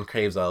everyone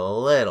craves a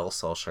little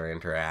social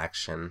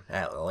interaction,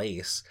 at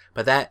least.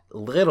 But that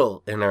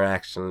little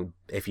interaction,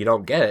 if you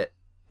don't get it,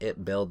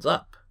 it builds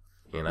up,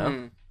 you know?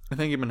 Mm. I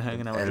think you've been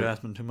hanging out with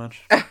Jasmine too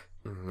much.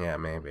 Yeah,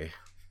 maybe.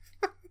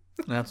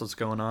 That's what's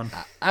going on.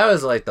 I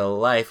was like the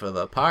life of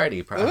the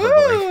party, probably.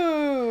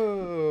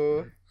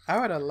 Ooh, I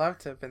would have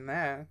loved to have been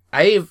there.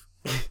 I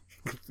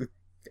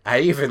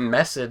even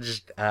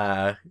messaged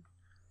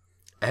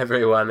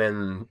everyone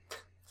in.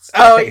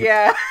 Oh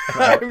yeah,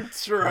 I'm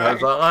trying. I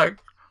was like,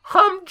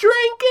 I'm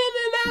drinking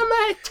and I'm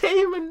at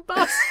Dave &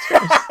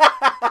 Buster's.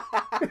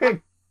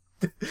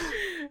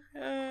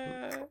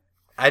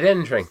 I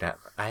didn't drink that.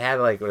 I had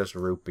like this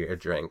root beer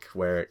drink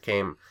where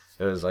it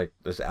was like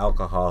this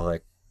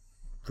alcoholic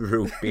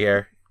root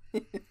beer,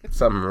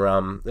 some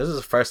rum. This is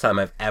the first time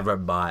I've ever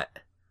bought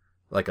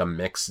like a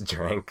mixed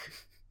drink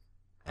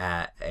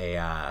at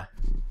a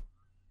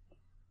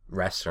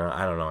restaurant.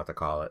 I don't know what to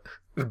call it.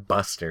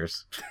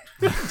 Buster's.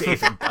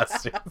 Dave &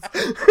 Buster's.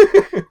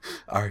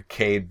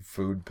 Arcade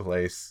food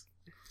place.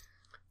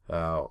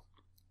 Oh.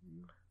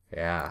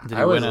 Yeah. Did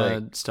you win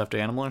a stuffed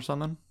animal or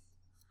something?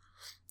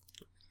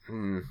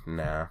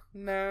 No.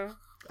 No.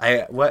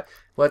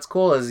 What's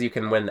cool is you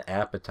can win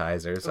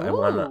appetizers. Ooh. I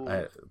won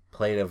a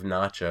plate of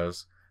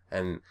nachos,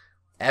 and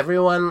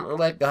everyone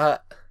like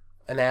got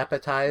an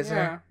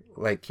appetizer,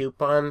 like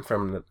coupon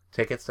from the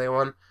tickets they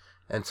won,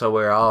 and so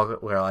we're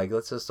like,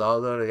 let's just all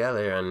go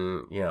together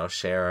and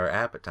share our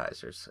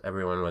appetizers.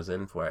 Everyone was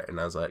in for it, and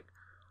I was like,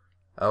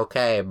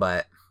 okay,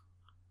 but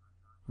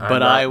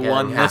I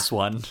won this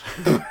one,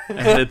 and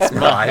it's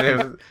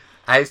mine.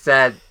 I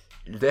said,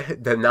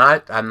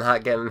 I'm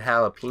not getting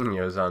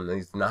jalapenos on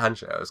these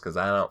nachos because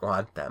I don't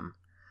want them.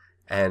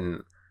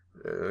 And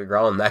the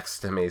girl next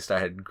to me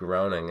started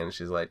groaning, and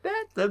she's like,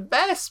 "That's the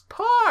best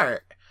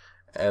part."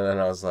 And then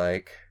I was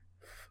like,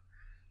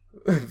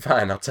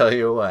 "Fine, I'll tell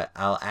you what.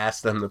 I'll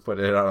ask them to put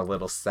it on a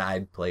little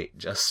side plate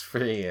just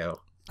for you."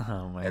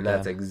 Oh my god! And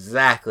that's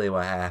exactly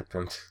what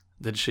happened.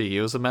 Did she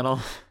use a medal?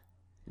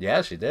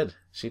 Yeah, she did.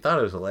 She thought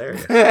it was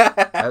hilarious.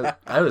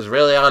 I was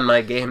really on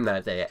my game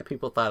that day.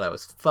 People thought I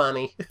was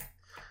funny.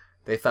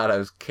 They thought I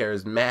was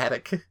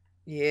charismatic.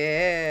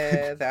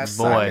 Yeah, that's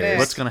boy.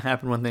 What's gonna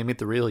happen when they meet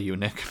the real you,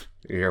 Nick?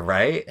 You're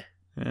right.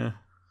 Yeah.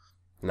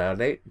 No,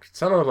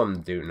 some of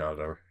them do know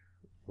the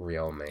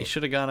real me. You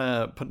should have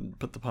gotta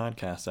put the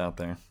podcast out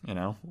there. You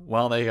know,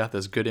 while they got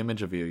this good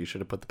image of you, you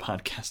should have put the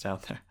podcast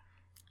out there.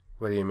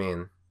 What do you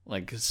mean?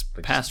 Like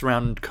pass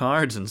around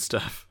cards and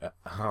stuff.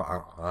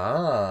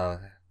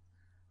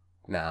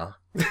 No.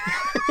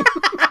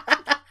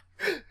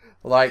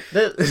 Like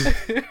this,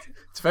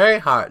 it's very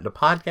hard. The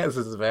podcast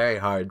is very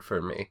hard for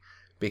me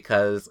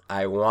because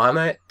I want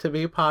it to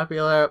be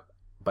popular,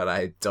 but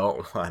I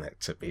don't want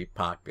it to be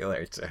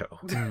popular too.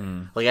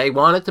 Like I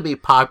want it to be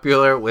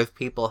popular with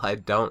people I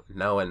don't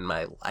know in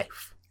my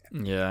life.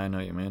 Yeah, I know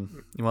what you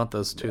mean. You want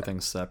those two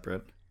things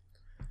separate.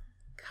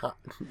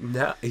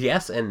 No,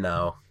 yes and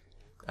no.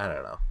 I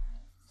don't know.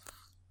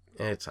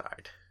 It's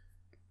hard.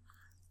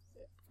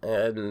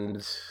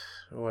 And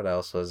what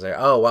else was there?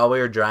 Oh, while we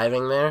were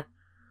driving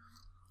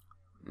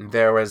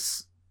there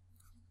was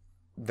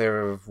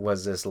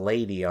this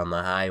lady on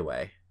the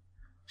highway.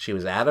 She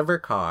was out of her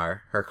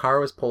car. Her car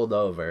was pulled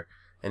over,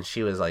 and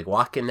she was like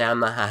walking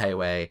down the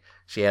highway.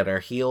 She had her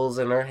heels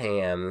in her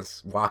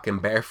hands, walking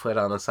barefoot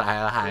on the side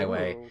of the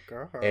highway.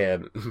 Oh, God.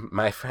 And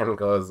my friend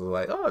goes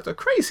like, "Oh, it's a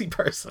crazy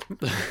person,"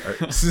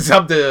 or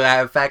something to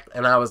that effect.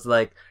 And I was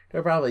like,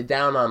 "They're probably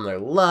down on their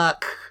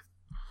luck."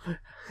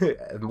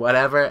 And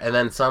whatever. And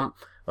then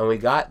when we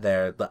got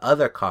there, the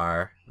other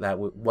car that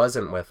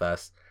wasn't with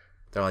us,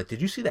 they're like,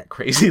 "Did you see that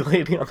crazy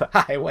lady on the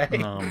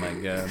highway?" Oh my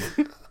god.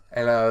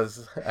 And I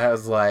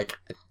was like,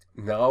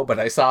 "No, but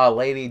I saw a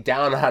lady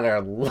down on her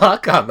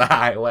luck on the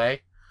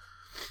highway."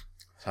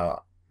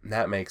 So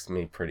that makes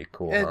me pretty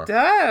cool. It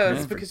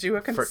does, because you were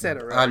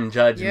considerate.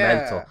 Unjudgmental.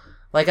 Yeah.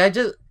 Like I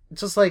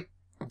just like,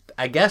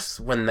 I guess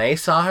when they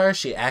saw her,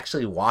 she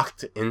actually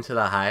walked into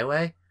the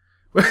highway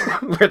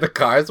where the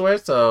cars were,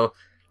 so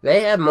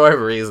they had more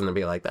of a reason to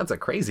be like, "That's a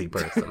crazy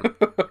person,"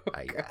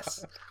 I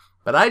guess.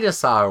 But I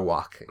just saw her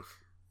walking.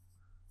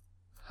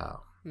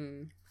 Oh.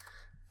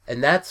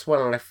 And that's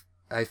when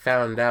I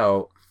found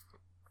out.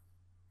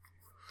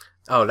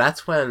 Oh,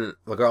 that's when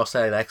the girl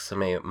sitting next to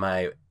me,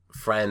 my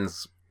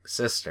friend's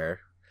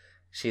sister,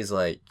 she's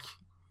like,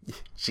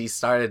 she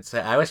started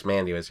saying, I wish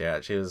Mandy was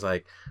here. She was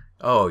like,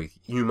 "Oh,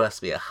 you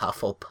must be a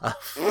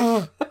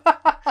Hufflepuff."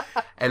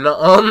 And the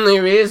only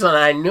reason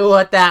I knew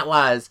what that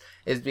was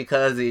is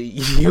because of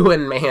you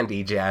and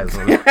Mandy,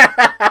 Jasmine.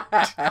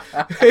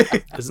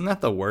 Isn't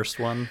that the worst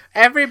one?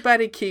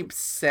 Everybody keeps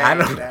saying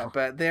that,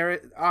 but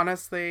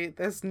honestly,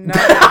 there's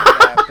nothing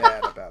that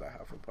bad about a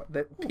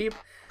Hufflepuff.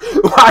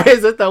 Why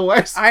is it the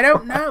worst? I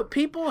don't know.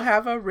 People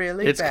have a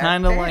really It's bad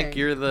kind of thing. like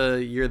you're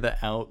the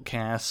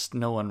outcast.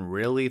 No one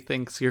really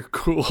thinks you're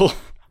cool.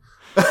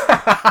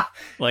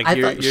 Like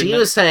she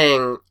was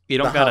saying you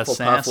don't got a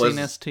Hufflepuff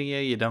sassiness to you.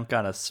 You don't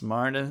got a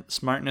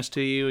smartness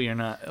to you. You're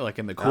not like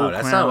in the cool crowd. No,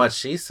 that's not what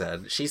she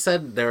said. She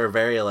said they were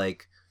very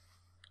like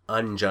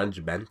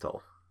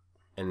unjudgmental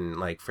and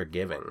like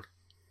forgiving.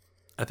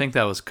 I think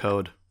that was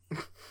code.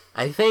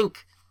 I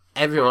think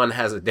everyone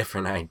has a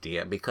different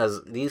idea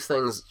because these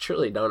things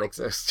truly don't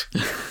exist.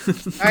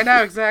 I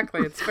know,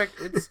 exactly.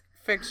 It's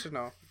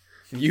fictional.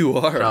 You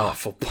are a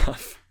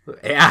Hufflepuff.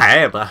 Yeah, I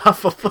am a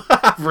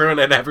Hufflepuff.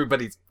 Ruining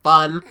everybody's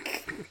fun.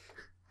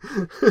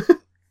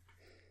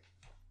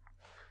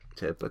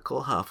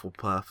 Typical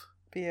Hufflepuff.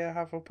 Be a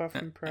Hufflepuff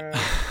and proud.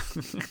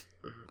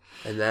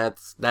 And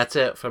that's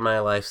it for my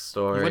life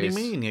stories. What do you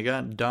mean? You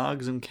got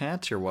dogs and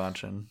cats you're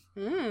watching.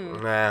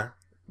 Nah,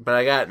 but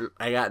I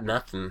got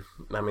nothing.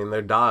 I mean,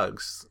 they're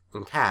dogs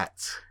and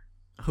cats.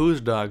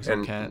 Whose dogs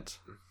and cats?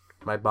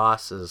 My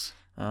bosses.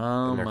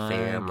 Oh and their my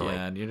family.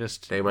 god! You're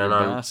just they went your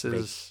on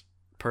boss's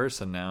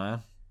person now, huh?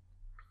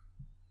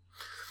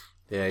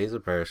 Yeah, he's a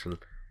person.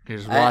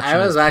 He's watching I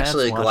was his pets,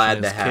 actually watching glad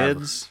his to have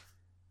kids,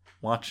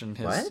 watching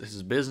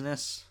his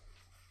business.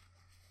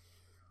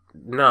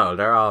 No,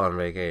 they're all on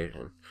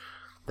vacation.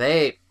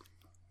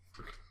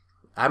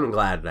 I'm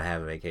glad to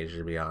have a vacation,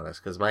 to be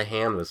honest, because my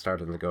hand was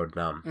starting to go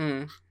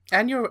numb.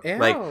 And you're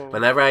like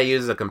whenever I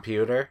use the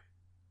computer,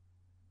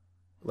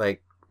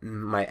 like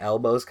my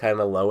elbow's kind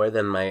of lower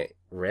than my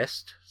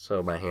wrist,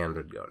 so my hand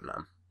would go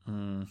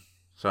numb.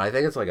 So I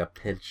think it's like a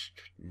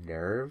pinched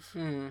nerve.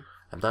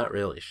 I'm not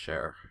really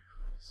sure.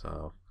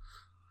 So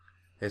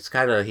it's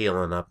kind of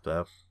healing up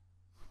though.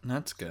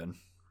 That's good.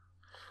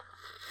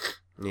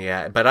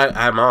 Yeah, but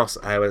I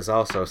was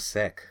also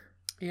sick.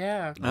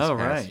 Yeah. Oh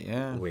right,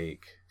 yeah.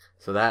 Week,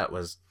 so that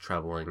was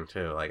troubling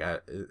too. Like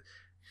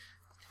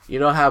you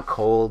know how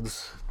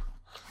colds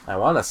I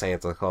want to say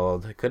it's a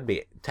cold. It could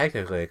be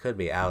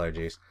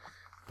allergies,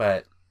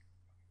 but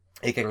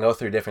it can go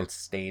through different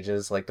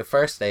stages. Like the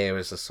first day, it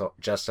was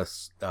just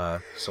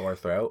a sore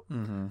throat,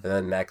 and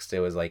then next it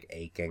was like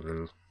aching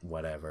and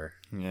whatever.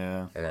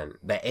 Yeah. And then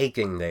the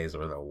aching days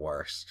were the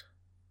worst.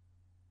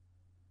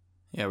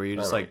 Yeah, where you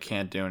just like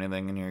can't do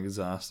anything and you're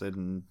exhausted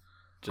and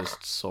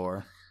just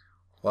sore.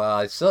 Well,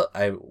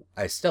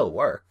 I still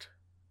worked.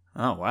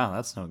 Oh wow,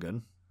 that's no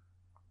good.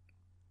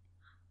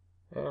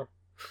 Yeah.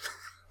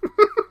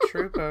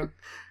 Trooper.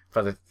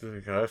 But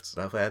the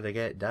stuff had to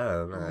get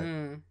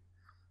done.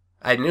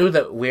 I knew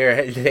that we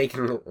were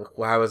taking.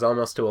 I was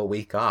almost to a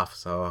week off,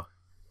 so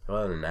it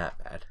wasn't that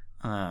bad.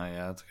 Oh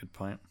yeah, that's a good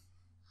point.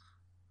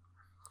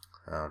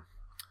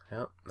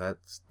 Yep,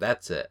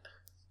 that's it.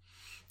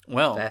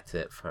 Well, that's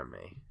it for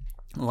me.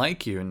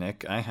 Like you,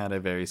 Nick, I had a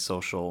very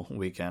social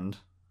weekend.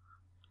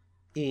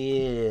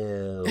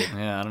 Ew.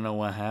 Yeah, I don't know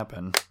what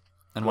happened.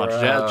 And watch,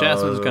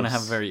 Jasmine's gonna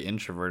have a very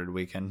introverted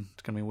weekend.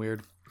 It's gonna be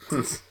weird.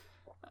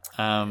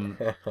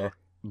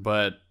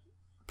 But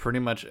pretty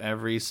much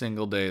every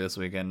single day this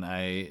weekend,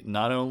 I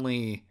not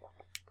only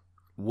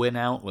went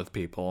out with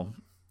people.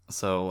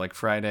 So like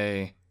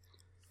Friday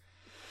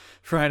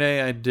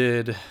I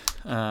did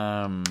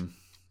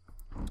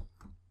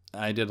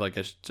like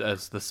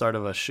as the start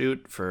of a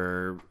shoot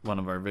for one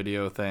of our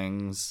video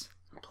things.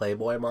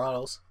 Playboy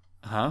models?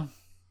 Huh?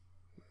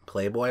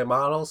 Playboy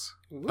models?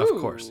 Ooh. Of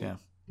course, yeah.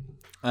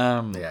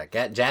 Yeah,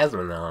 get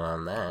Jasmine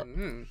on that.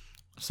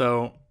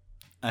 So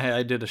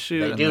I did a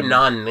shoot. They do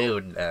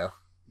non-nude now.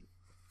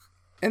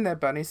 In their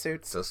bunny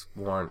suits. Just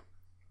warning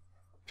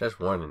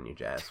you,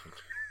 Jasmine.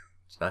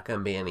 There's not going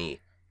to be any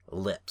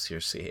lips you're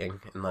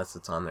seeing unless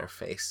it's on their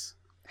face.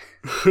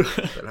 So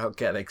don't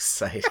get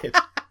excited.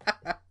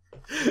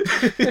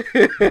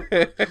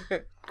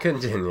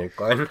 Continue,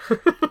 Glenn.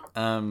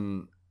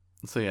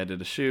 So yeah, I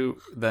did a shoot.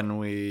 Then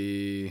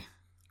we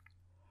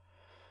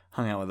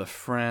hung out with a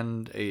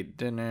friend, ate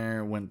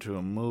dinner, went to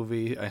a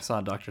movie. I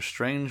saw Dr.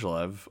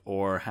 Strangelove,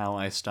 or How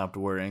I Stopped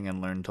Worrying and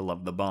Learned to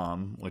Love the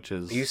Bomb, which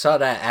is... You saw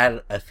that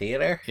at a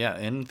theater? Yeah,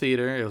 in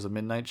theater. It was a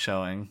midnight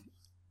showing.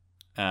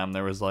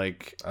 There was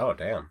like... Oh,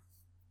 damn.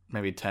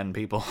 Maybe 10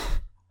 people.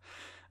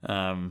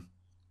 It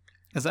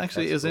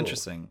was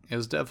interesting. It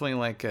was definitely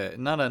like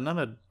not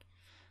a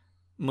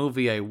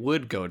movie I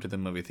would go to the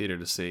movie theater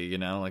to see, you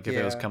know? Like if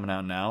it was coming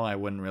out now, I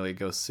wouldn't really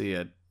go see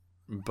it.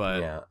 But...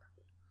 Yeah.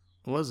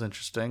 It was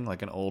interesting,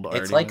 like an old art.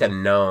 It's like movie. A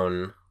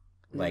known,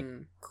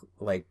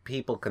 like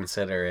people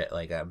consider it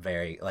like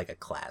a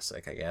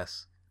classic, I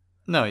guess.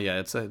 No, yeah,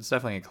 it's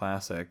definitely a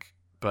classic,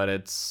 but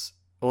it's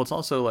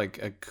also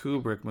like a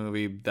Kubrick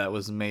movie that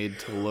was made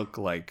to look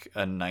like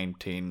a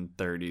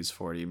 1930s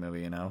 40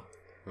 movie, you know?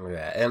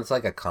 Yeah, and it's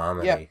like a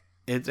comedy. Yeah,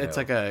 it's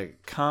like a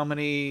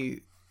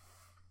comedy.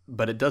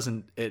 But it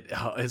doesn't.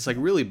 It's like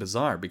really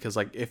bizarre because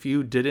like if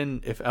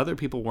other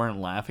people weren't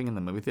laughing in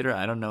the movie theater,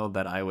 I don't know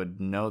that I would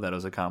know that it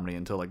was a comedy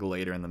until like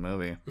later in the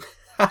movie.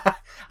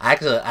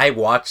 Actually, I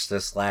watched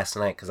this last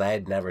night because I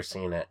had never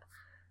seen it,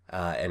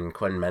 and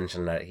Quinn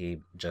mentioned that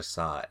he just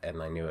saw it,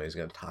 and I knew he was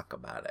going to talk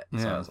about it.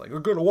 So I was like, "We're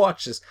going to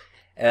watch this,"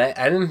 and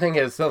I didn't think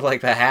it was until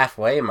like the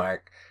halfway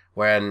mark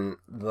when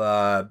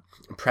the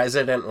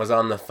president was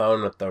on the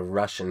phone with the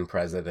Russian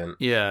president.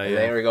 Yeah, and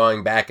they were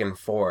going back and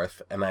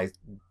forth, and I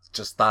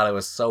just thought it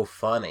was so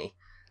funny,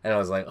 and I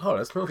was like, "Oh,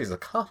 this movie's a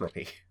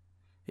comedy."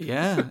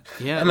 Yeah.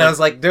 And I was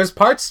like, "There's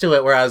parts to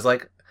it where I was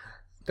like,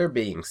 they're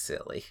being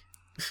silly."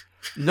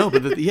 No,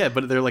 but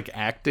but they're like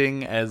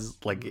acting as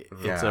like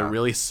it's a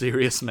really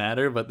serious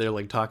matter, but they're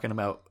like talking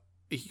about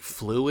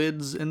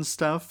fluids and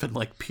stuff and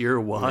like pure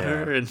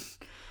water and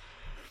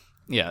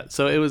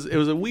So it was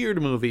a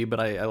weird movie, but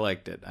I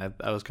liked it.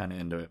 I was kind of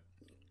into it.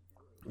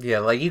 Yeah,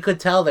 like you could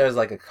tell there was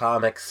like a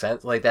comic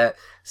sense, like that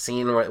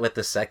scene with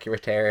the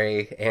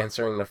secretary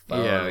answering the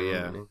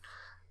phone.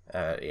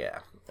 Yeah.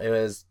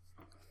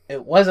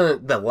 It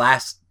wasn't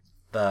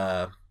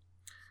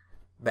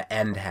the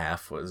end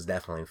half was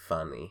definitely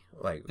funny.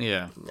 Like,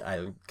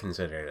 I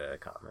considered it a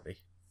comedy.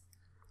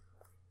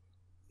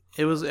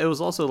 It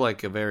was also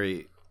like a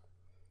very,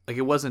 like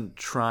it wasn't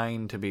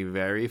trying to be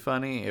very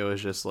funny. It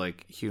was just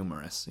like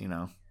humorous, you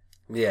know?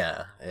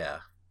 Yeah.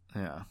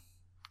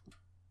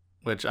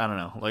 Which, I don't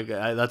know. Like,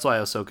 that's why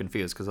I was so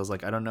confused, because I was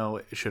like, I don't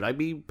know, should I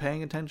be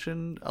paying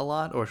attention a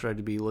lot, or should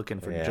I be looking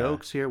for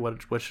jokes here?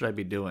 What should I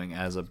be doing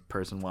as a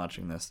person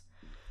watching this?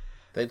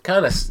 They'd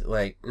kind of,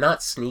 like,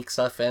 not sneak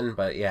stuff in,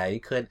 but yeah, you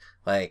could,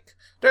 like,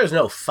 there's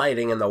no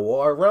fighting in the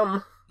war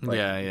room.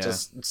 Like,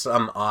 just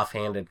some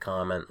offhanded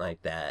comment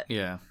like that.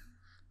 Yeah.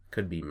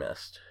 Could be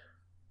missed.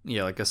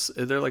 Yeah, like,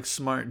 they're like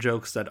smart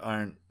jokes that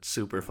aren't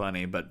super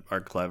funny, but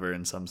are clever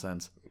in some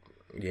sense.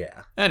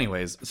 Yeah.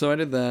 Anyways, so I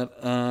did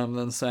that.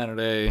 Then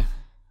Saturday,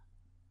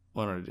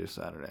 what did I do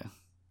Saturday?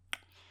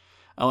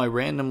 Oh, I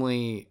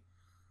randomly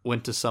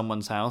went to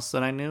someone's house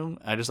that I knew.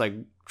 I just like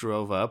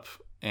drove up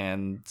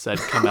and said,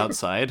 "Come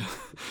outside."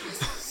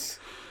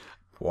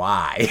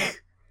 Why?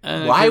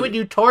 Why would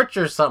you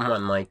torture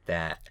someone like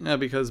that? Yeah,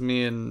 because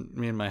me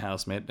and my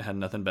housemate had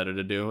nothing better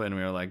to do, and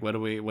we were like, what do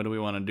we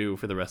want to do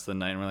for the rest of the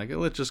night? And we're like,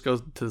 let's just go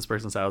to this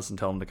person's house and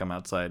tell them to come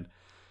outside.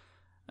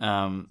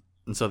 And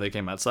so they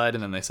came outside,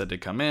 and then they said to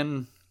come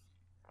in,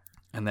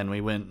 and then we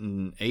went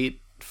and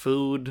ate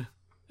food,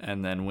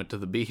 and then went to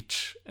the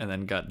beach, and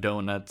then got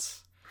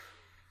donuts.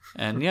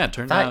 And yeah, it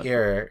turned out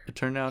your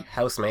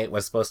housemate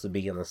was supposed to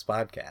be in this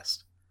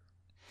podcast.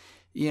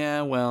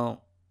 Yeah,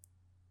 well,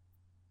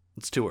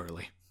 it's too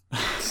early.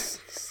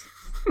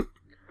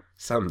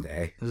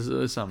 Someday.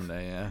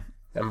 Someday, yeah.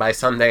 And by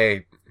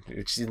someday,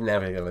 she's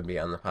never going to be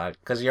on the pod.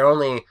 Because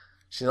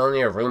she's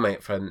only a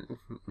roommate for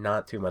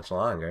not too much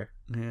longer.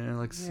 Yeah,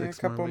 like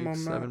 6 more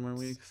weeks, 7 more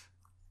weeks.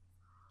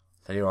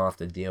 So you don't have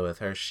to deal with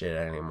her shit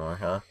anymore,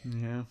 huh?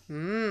 Yeah.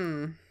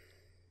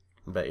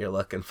 Bet you're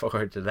looking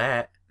forward to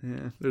that.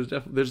 Yeah, there's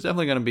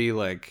definitely going to be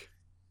like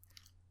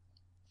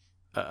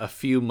a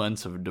few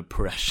months of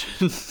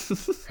depression.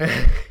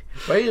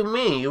 What do you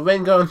mean? You've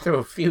been going through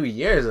a few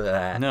years of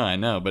that. No, I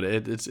know, but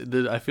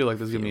I feel like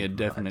there's going to be a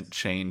definite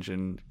change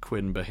in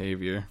Quinn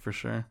behavior for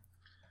sure.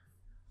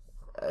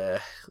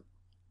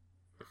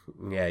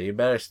 Yeah, you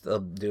better still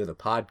do the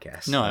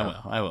podcast. No,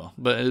 I will.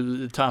 But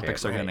the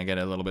topics are going to get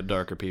a little bit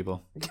darker,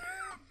 people.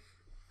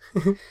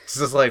 It's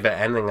just like the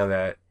ending of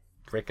that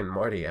Rick and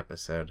Morty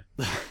episode.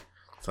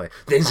 It's like,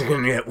 things are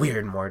going to get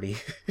weird, Morty.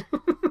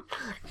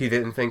 You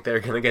didn't think they were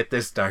going to get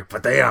this dark,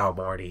 but they are,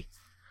 Morty.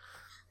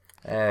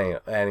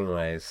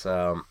 Anyways,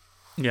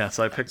 yeah,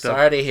 so I picked up...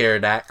 Sorry to hear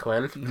that,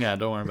 Quinn. Yeah,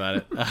 don't worry about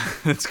it.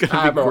 It's going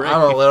to be great.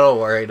 I'm a little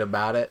worried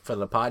about it for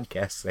the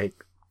podcast's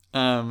sake.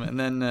 And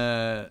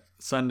then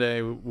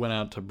Sunday we went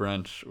out to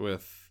brunch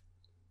with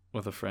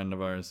a friend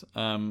of ours.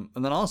 And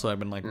then also I've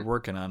been like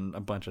working on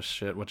a bunch of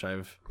shit, which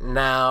I've...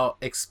 Now,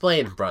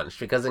 explain brunch,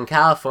 because in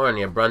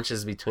California, brunch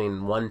is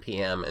between 1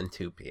 p.m. and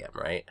 2 p.m.,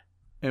 right?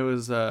 It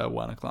was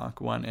 1 o'clock,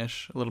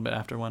 1-ish, a little bit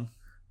after 1.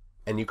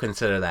 And you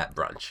consider that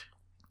brunch?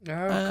 Oh,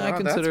 God, I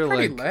consider that's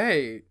pretty like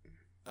late.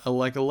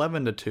 Like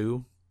 11 to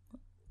 2.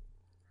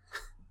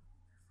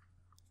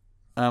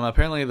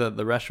 Apparently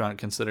the restaurant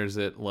considers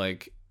it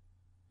like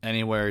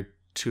anywhere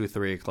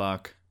 2-3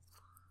 o'clock.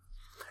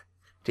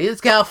 Jesus,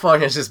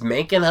 California's just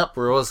making up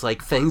rules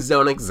like things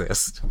don't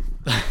exist.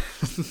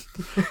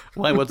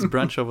 Why? What's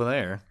brunch over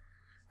there?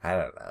 I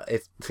don't know.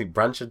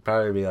 Brunch should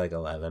probably be like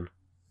 11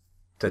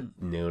 to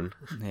noon.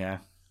 Yeah.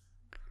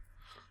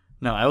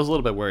 No, I was a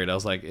little bit worried. I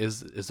was like,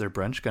 is their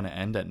brunch going to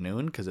end at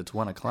noon? Because it's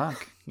 1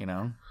 o'clock, you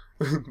know?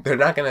 They're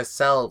not going to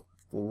sell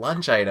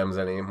lunch items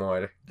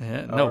anymore.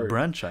 Yeah, no,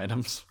 brunch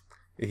items.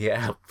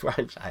 Yeah,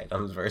 brunch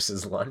items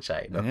versus lunch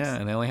items. Yeah,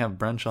 and they only have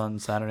brunch on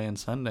Saturday and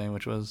Sunday,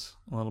 which was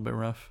a little bit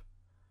rough.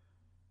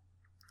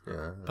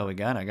 Yeah. But we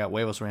got it. I got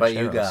huevos rancheros.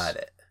 But you got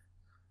it.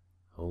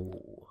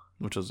 Oh.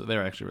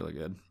 They're actually really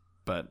good.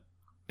 But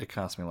it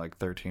cost me like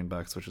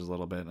 $13, which is a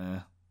little bit,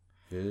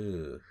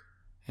 Ooh.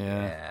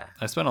 Yeah.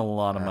 I spent a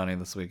lot of money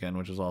this weekend,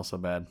 which is also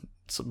bad.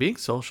 So being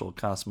social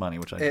costs money,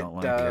 which I don't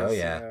like. Does, oh,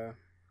 yeah.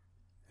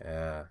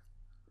 Yeah.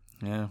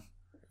 Yeah.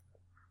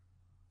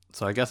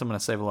 So I guess I'm going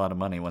to save a lot of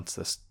money once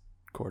this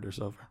quarter's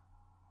over.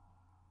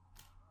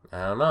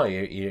 I don't know.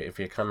 You if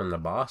you're coming to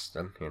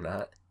Boston, you're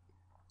not.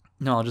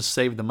 No, I'll just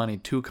save the money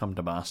to come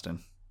to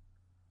Boston.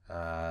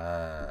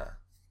 Yeah.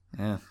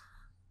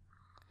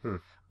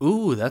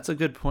 Ooh, that's a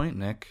good point,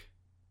 Nick.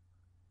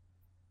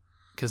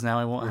 Because now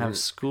I won't have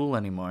school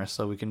anymore,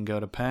 so we can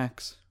go to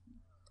PAX.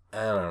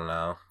 I don't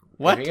know.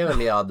 What? You're going to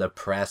be all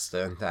depressed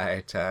the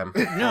entire time.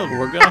 No,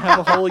 we're going to have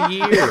a whole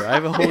year. I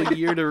have a whole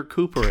year to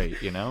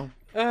recuperate, you know?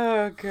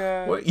 Oh,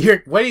 God. What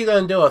are you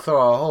going to do for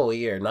a whole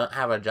year? Not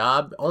have a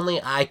job? Only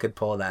I could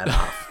pull that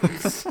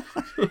off.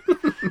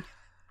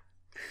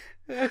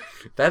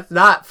 That's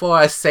not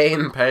for a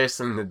sane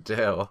person to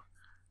do.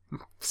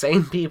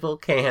 Sane people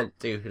can't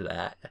do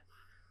that.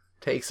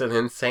 Takes an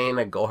insane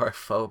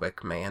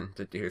agoraphobic man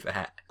to do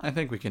that. I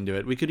think we can do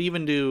it. We could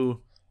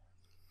do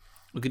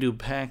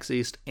PAX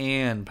East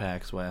and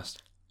PAX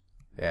West.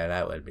 Yeah,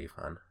 that would be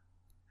fun.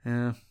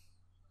 Yeah.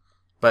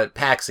 But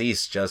PAX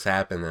East just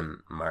happened in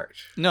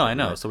March. No, I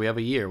know. So we have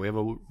a year. We have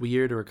a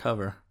year to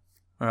recover.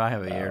 Or I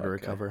have a year to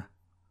recover.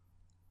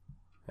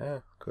 Yeah,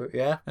 cool.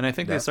 Yeah. And I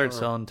think they start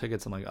selling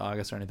tickets in like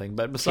August or anything.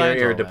 But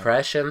besides your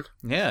depression.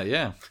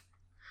 Yeah.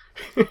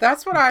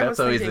 That's what I was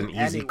thinking. That's always an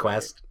easy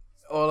quest.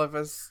 All of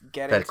us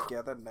getting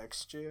together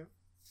next year.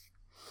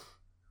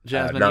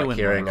 Jasmine, not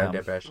curing our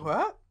depression.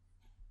 What?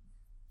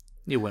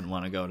 You wouldn't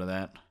want to go to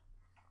that.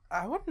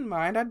 I wouldn't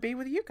mind. I'd be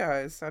with you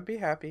guys. I'd be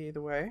happy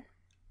either way.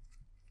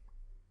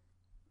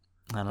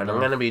 I don't know. But I'm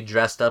going to be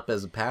dressed up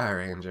as a Power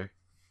Ranger.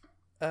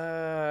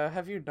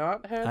 Have you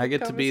not heard I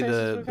get to be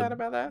we've had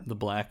about that? the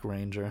Black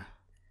Ranger.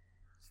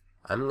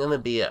 I'm going to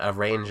be a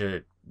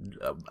Ranger,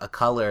 a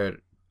color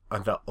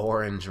of the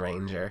Orange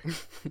Ranger.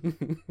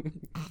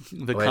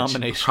 The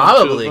combination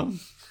probably, of them.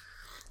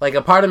 Like,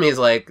 a part of me is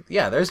like,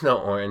 yeah, there's no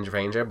Orange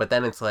Ranger, but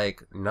then it's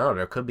like, no,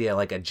 there could be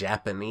a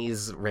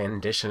Japanese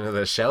rendition of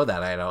the show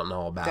that I don't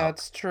know about.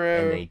 That's true.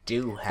 And they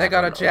do have They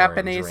got a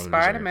Japanese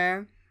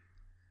Spider-Man.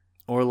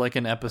 Or like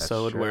an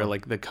episode where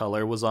like the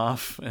color was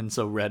off, and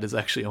so red is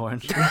actually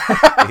orange.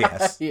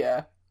 Yes.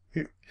 Yeah.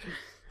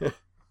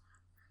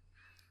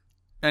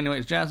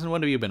 Anyways, Jasmine,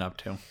 what have you been up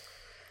to?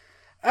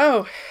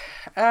 Oh,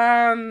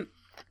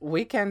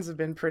 weekends have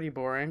been pretty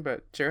boring,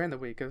 but during the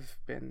week have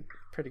been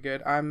pretty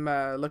good. I'm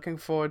looking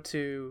forward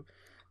to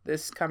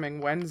this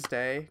coming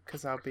Wednesday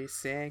because I'll be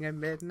seeing a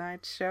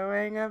midnight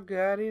showing of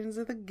Guardians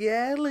of the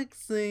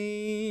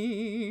Galaxy.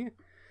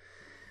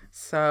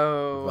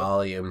 So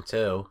Volume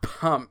 2.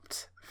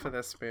 Pumped for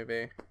this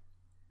movie.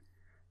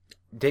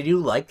 Did you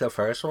like the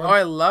first one? Oh,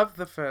 I love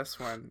the first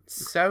one.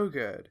 So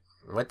good.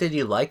 What did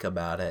you like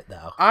about it,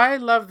 though? I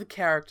love the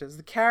characters.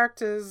 The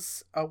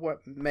characters are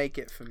what make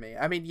it for me.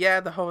 I mean,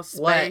 yeah, the whole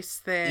space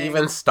thing.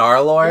 Even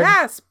Star-Lord?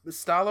 Yes,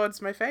 Star-Lord's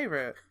my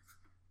favorite.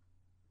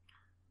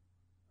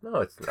 No,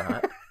 it's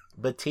not.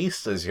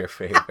 Batista's your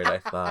favorite, I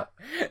thought.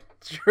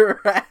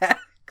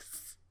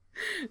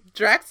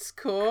 Drax is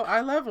cool.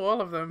 I love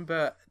all of them,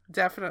 but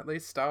definitely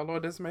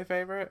Star-Lord is my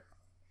favorite.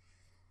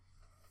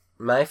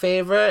 My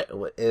favorite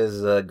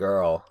is a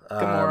girl.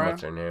 Gamora.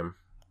 What's her name?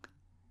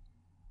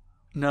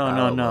 No.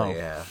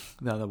 Yeah.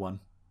 The other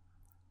one.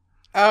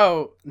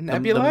 Oh,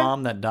 Nebula? The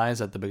mom that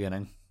dies at the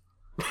beginning.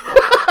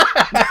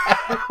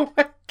 Oh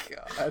my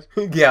god.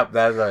 Yep,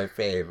 that's my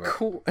favorite.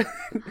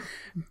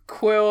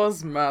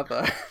 Quill's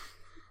mother.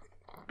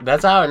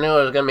 That's how I knew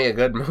it was going to be a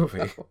good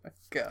movie. Oh my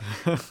god.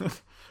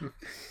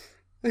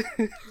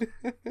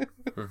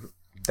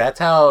 That's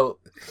how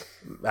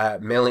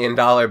 $1 Million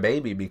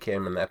Baby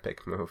became an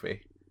epic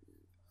movie.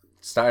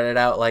 Started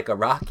out like a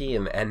Rocky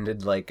and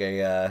ended like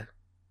a,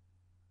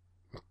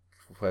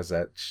 what was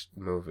that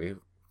movie?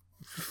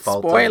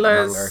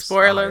 Spoilers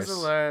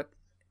alert,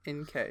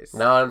 in case.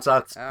 No, it's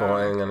not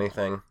spoiling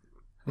anything.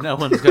 No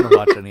one's going to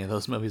watch any of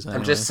those movies anyway.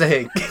 I'm just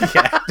saying,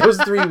 yeah,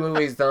 those 3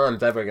 movies, no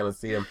one's ever going to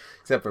see them,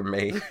 except for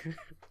me.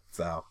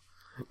 So,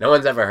 no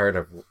one's ever heard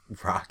of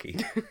Rocky.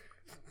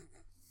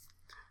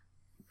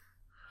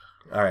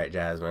 All right,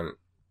 Jasmine,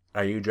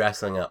 are you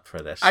dressing up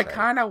for this thing?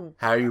 How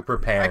are you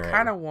preparing?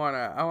 I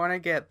want to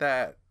get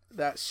that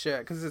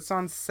shirt because it's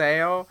on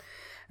sale.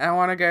 And I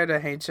want to go to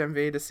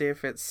HMV to see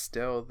if it's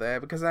still there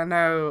because I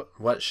know...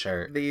 What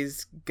shirt?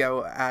 These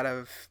go out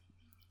of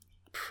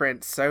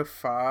print so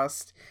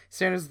fast. As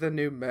soon as the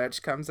new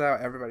merch comes out,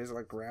 everybody's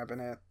like grabbing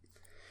it.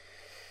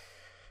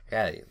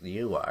 Yeah,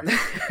 you are.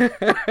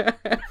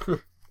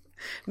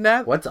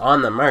 No. What's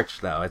on the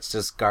merch though? It's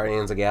just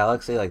Guardians of the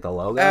Galaxy, like the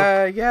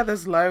logo? Yeah,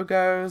 there's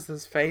logos,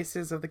 there's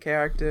faces of the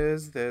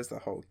characters, there's the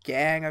whole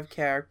gang of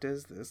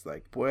characters, there's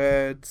like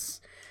words,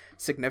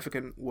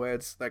 significant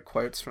words, like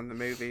quotes from the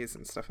movies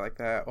and stuff like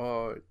that,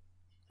 or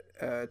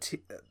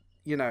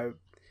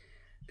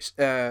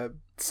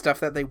stuff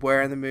that they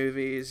wear in the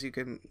movies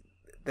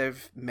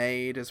they've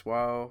made as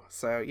well.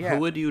 So yeah.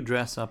 Who would you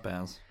dress up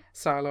as?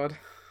 Star-Lord.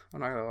 I'm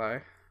not gonna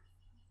lie.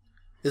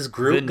 Is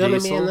Groot gonna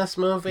be in this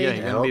movie? Yeah,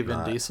 you're gonna be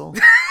Vin Diesel?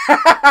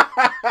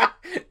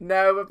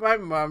 No, but my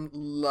mom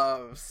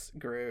loves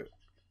Groot.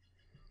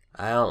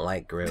 I don't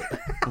like Groot.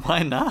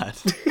 Why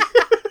not?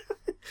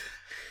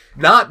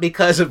 Not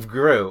because of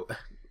Groot.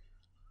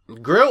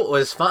 Groot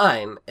was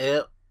fine.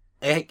 It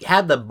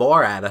had the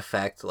Borat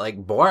effect.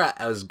 Like, Borat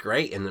was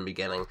great in the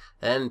beginning.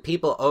 Then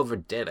people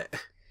overdid it.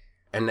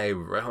 And they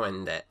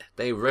ruined it.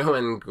 They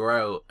ruined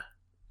Groot.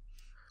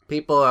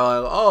 People are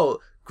like, oh,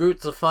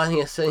 Groot's the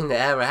funniest thing that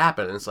ever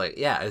happened. And it's like,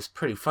 yeah, it's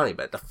pretty funny,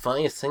 but the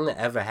funniest thing that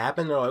ever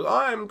happened, they're like, oh,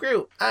 I'm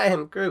Groot. I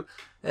am Groot.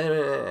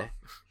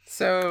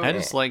 So I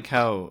just like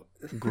how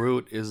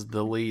Groot is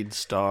the lead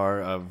star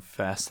of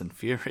Fast and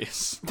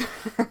Furious.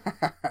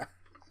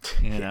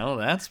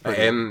 That's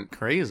pretty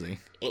crazy.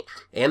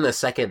 And the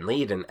second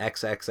lead in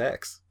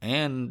XXX.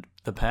 And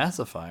the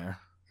pacifier.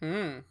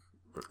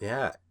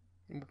 Yeah.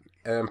 And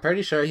I'm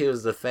pretty sure he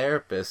was the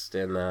therapist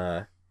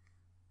in...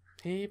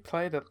 He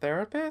played a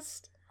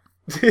therapist?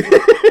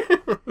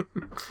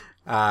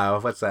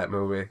 What's that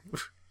movie?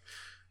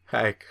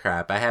 Oh,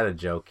 crap, I had a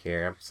joke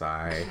here. I'm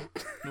sorry.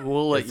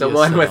 It's the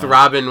one with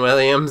Robin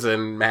Williams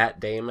and Matt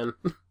Damon.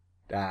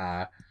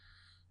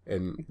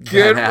 And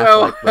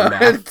Goodwill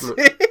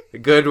Hunting.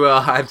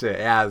 Goodwill Hunting.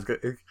 Yeah,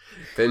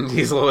 Vin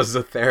Diesel was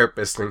the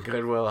therapist in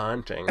Goodwill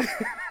Hunting.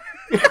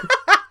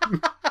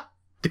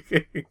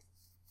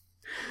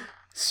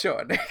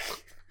 Sure,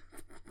 Nick.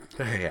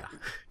 Yeah.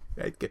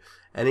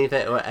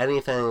 Anything,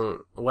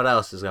 what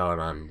else is going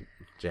on,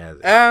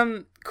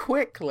 Jazzy?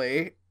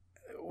 Quickly,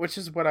 which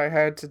is what I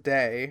heard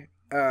today,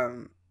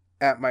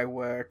 at my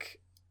work,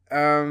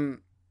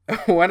 one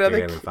of You're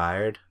getting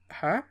fired?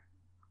 Huh?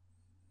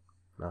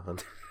 Nothing.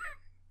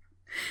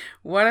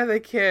 One of the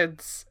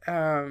kids,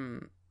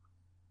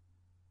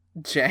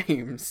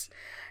 James,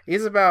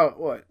 he's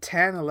about,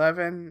 10,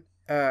 11?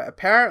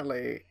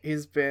 Apparently,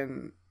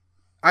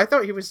 I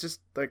thought he was just,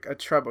 like, a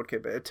troubled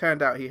kid, but it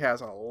turned out he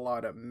has a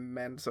lot of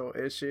mental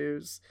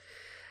issues.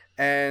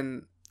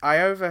 And I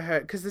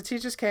overheard, because the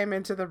teachers came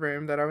into the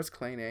room that I was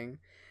cleaning,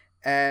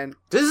 and...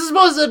 This is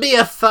supposed to be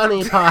a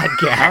funny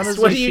podcast. How does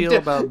he feel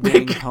about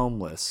being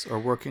homeless, or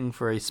working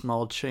for a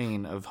small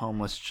chain of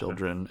homeless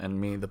children,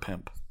 and me, the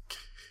pimp?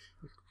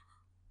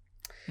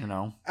 You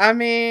know? I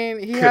mean,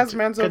 he has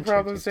mental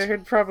problems, so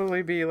he'd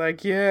probably be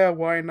like, yeah,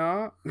 why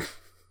not?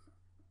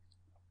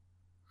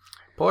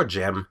 Poor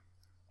Jim.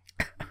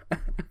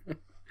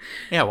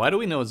 Yeah, why do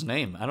we know his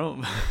name? I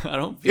don't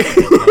feel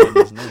like knowing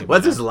his name.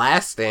 What's his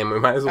last name? We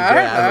might as well I get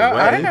don't it out of the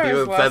way. know. I don't know his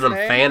People send last him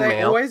name. fan They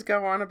mail. always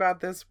go on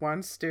about this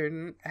one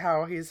student,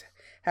 how he's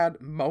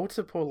had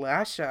multiple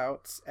lash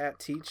outs at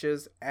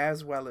teachers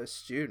as well as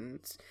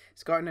students.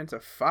 He's gotten into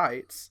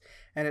fights,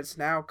 and it's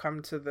now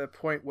come to the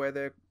point where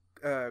they're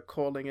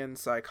calling in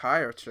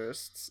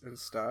psychiatrists and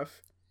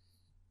stuff.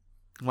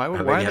 Why are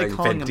they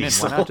calling him in?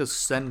 Why not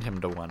just send him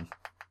to one?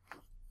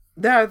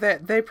 No,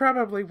 they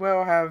probably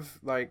will have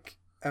like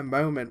a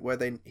moment where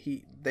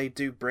they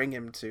do bring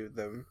him to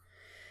them.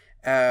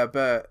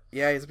 But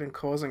yeah, he's been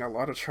causing a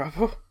lot of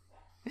trouble.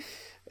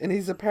 And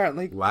he's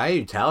apparently... Why are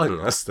you telling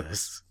us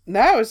this?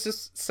 No, it's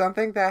just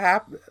something that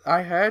happened.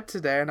 I heard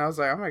today, and I was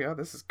like, oh my god,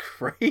 this is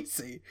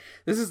crazy.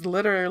 This is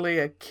literally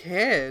a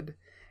kid.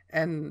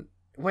 And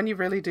when you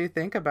really do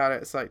think about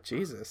it, it's like,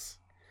 Jesus.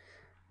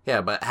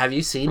 Yeah, but have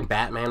you seen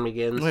Batman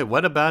Begins? Wait,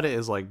 what about it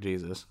is like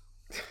Jesus?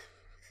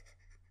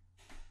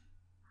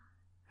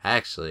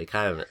 Actually,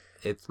 kind of.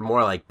 It's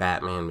more like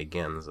Batman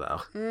Begins,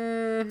 though.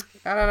 I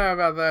don't know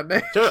about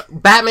that. So,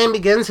 Batman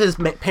Begins, his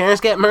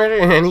parents get murdered,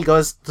 and then he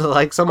goes to,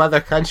 like, some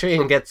other country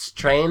and gets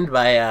trained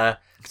by,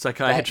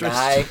 psychiatrist.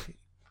 That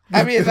guy.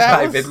 I mean, By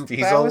that Vin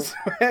Diesel. was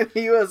when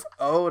he was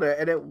older,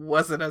 and it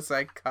wasn't a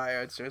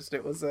psychiatrist.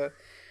 It was a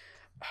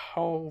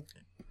whole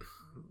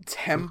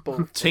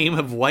temple Team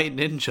of white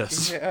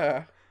ninjas.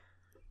 Yeah.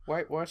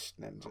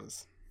 Whitewashed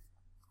ninjas.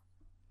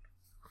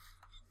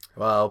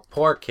 Well,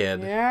 poor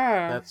kid.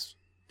 Yeah.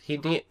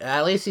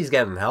 At least he's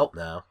getting help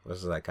now. This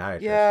is a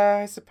psychiatrist. Yeah,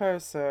 I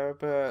suppose so.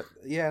 But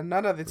yeah,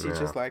 none of the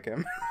teachers like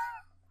him.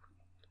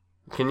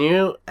 Can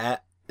you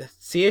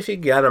see if you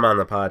get him on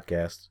the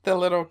podcast? The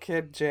little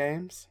kid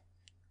James.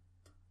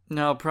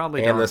 No,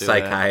 probably and don't the do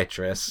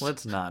psychiatrist. That.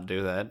 Let's not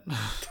do that.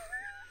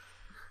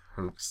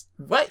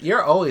 What?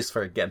 You're always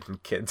for getting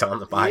kids on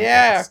the podcast.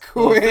 Yeah,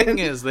 Well, Quinn. the thing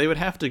is, they would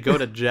have to go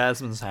to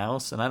Jasmine's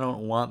house, and I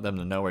don't want them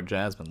to know where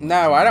Jasmine lives.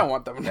 No, I don't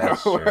want them to know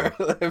That's where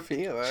I live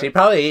either. She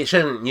probably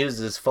shouldn't use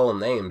his full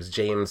names.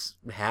 James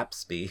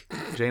Hapsby.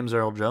 James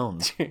Earl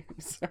Jones.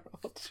 James Earl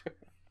Jones.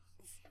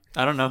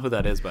 I don't know who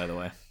that is, by the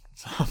way.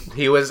 So.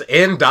 He was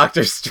in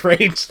Doctor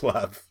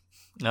Strangelove.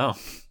 No.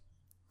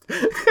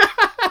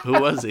 Who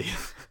was he?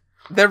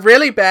 The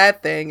really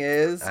bad thing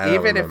is, I don't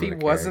even if remember he the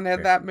wasn't in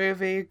character. that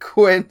movie,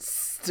 Quinn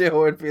still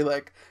would be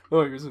like,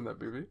 oh, he was in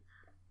that movie.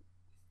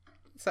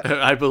 So,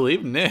 I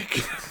believe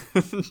Nick.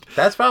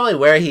 That's probably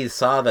where he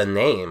saw the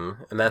name,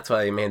 and that's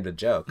why he made the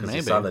joke, because he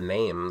Maybe. saw the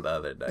name the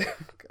other day.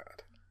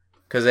 God.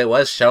 Because it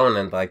was shown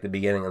in, like, the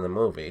beginning of the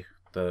movie.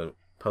 The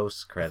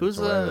post-credits. Who's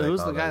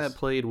the guy that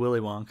played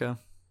Willy Wonka?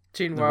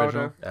 Gene The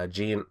Wilder. original?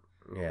 Gene...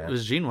 Yeah.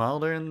 Was Gene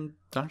Wilder in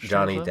Dr.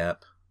 Johnny Strangelove? Depp.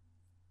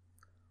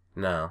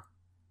 No.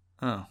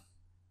 Oh.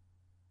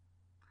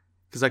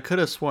 Because I could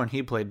have sworn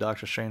he played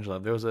Dr.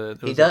 Strangelove. There was a...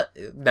 He does...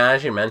 Now,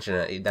 as you mention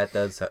it, that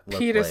does look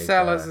Peter like,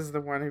 Sellers is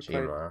the one who Gene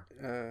played...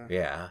 Wilder.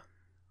 Yeah.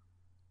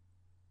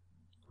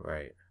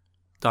 Right.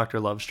 Dr.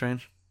 Love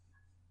Strange?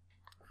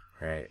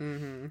 Right.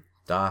 Mm-hmm.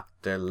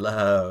 Dr.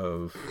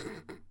 Love.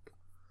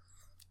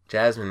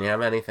 Jasmine, you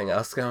have anything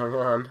else going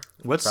on?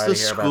 What's Sorry the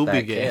to hear about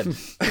that Scooby game?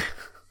 kid.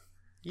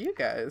 You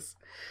guys.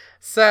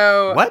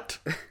 So... What?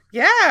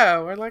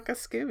 Yeah, we're like a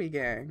Scooby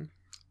gang.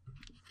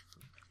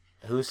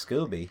 Who's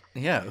Scooby?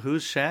 Yeah,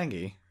 who's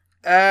Shaggy?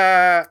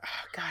 Oh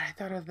God, I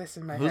thought of this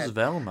in my Who's head.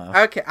 Velma?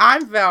 Okay,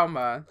 I'm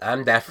Velma.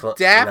 I'm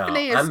definitely...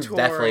 Daphne no, is I'm Tori,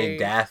 definitely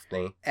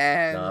Daphne.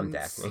 And... No, I'm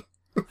Daphne.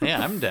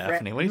 Yeah, I'm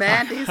Daphne. What are you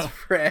Mandy's talking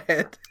Fred.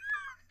 about?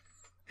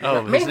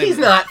 Oh, his Mandy's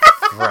name- not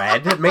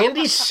Fred.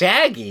 Mandy's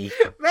Shaggy.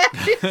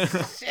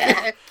 Mandy's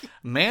Shaggy.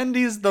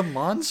 Mandy's the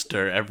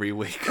monster every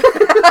week.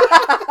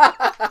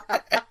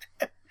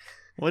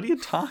 What are you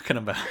talking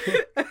about?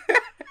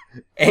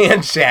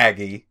 And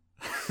Shaggy.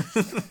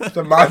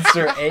 The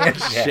monster and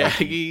Shaggy.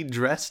 Shaggy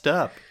dressed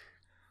up.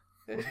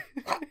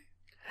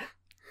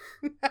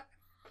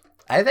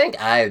 I think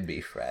I'd be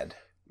Fred.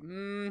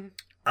 I'm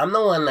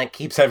the one that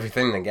keeps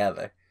everything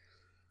together.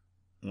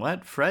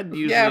 What? Fred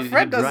usually Yeah,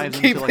 Fred he doesn't drives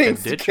keep into like a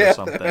things ditch together. or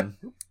something.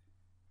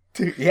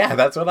 Yeah,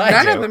 that's what I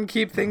None do. of them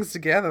keep things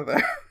together,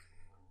 though.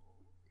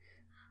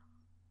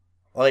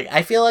 Like,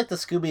 I feel like the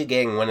Scooby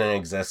Gang wouldn't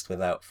exist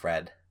without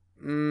Fred.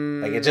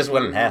 Like, it just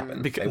wouldn't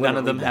happen. Because They none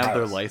of wouldn't them leave the have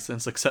their house.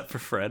 license except for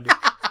Fred.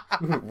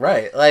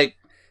 Right. Like,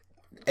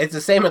 it's the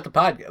same with the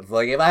podcast.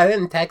 Like, if I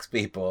didn't text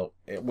people,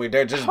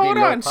 there'd just Hold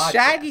be no on, podcast.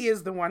 Shaggy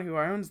is the one who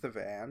owns the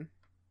van.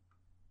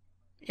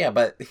 Yeah,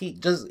 but he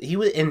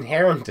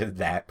inherited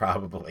that,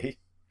 probably.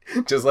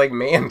 Just like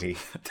Mandy.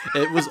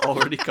 It was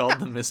already called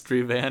the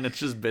Mystery Van. It's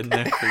just been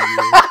there for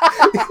years.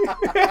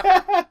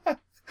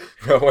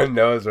 No one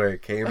knows where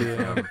it came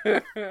from.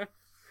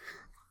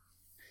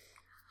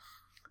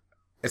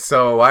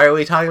 So, why are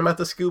we talking about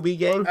the Scooby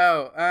Gang?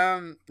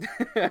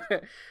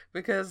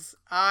 Because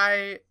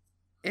I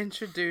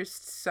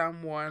introduced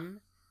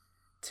someone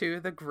to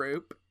the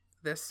group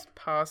this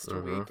past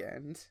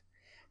weekend,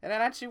 And it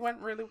actually went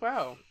really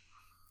well.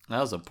 That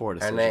was a poor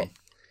decision.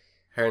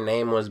 Her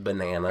name was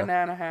Banana.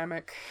 Banana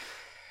hammock.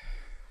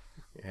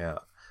 Yeah.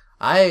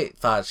 I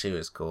thought she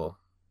was cool.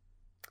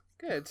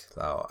 Good.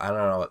 So, I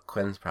don't know what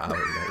Quinn's problem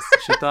is.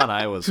 She thought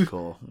I was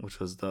cool, which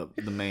was the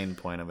main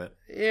point of it.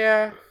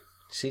 Yeah.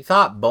 She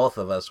thought both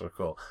of us were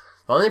cool.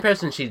 The only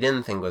person she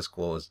didn't think was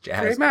cool was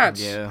Jasmine. Pretty much.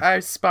 Yeah. I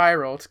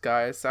spiraled,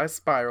 guys. I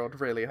spiraled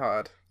really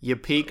hard. You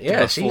peaked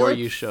before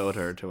you showed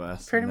her to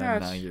us. Pretty and then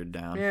much. Now you're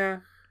down. Yeah.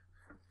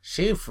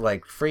 She,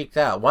 like, freaked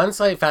out. Once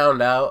I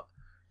found out,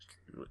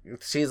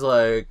 she's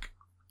like,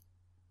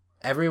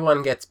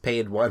 everyone gets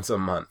paid once a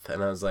month.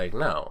 And I was like,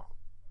 no.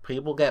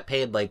 People get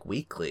paid, like,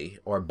 weekly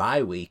or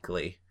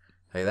bi-weekly.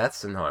 Like,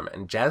 that's the norm.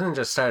 And Jasmine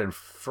just started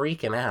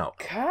freaking out.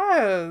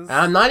 Cuz.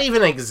 I'm not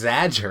even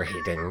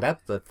exaggerating.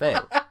 That's the thing.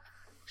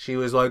 She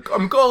was like,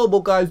 I'm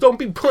gullible, guys. Don't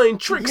be playing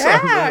tricks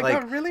on me. I Like,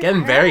 got really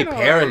getting very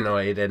paranoid.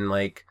 paranoid and,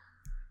 like,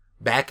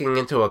 backing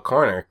into a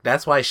corner.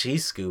 That's why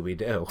she's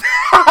Scooby-Doo.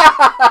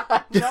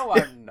 No,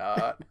 I'm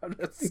not. I'm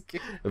just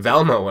kidding.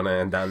 Velma wouldn't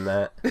have done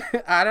that.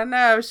 I don't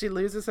know. She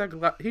loses her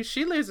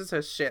she loses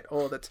her shit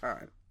all the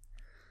time.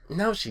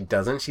 No, she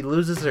doesn't. She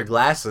loses her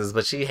glasses,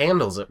 but she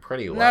handles it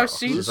pretty well. No,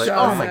 she's She's like,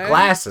 oh, my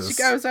glasses. She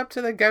goes up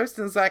to the ghost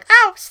and is like,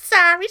 "Oh,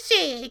 sorry,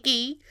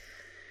 Shaggy."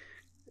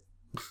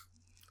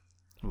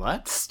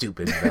 What?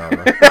 Stupid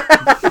Velma.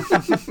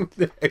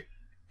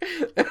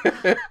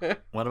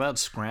 What about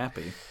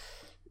Scrappy?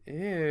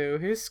 Ew,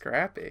 who's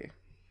Scrappy?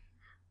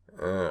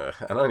 I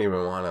don't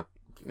even want to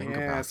think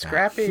about that.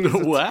 Scrappy is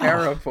Wow.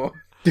 terrible.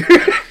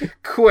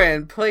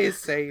 Quinn, please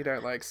say you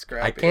don't like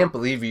Scrappy. I can't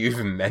believe you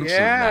even mentioned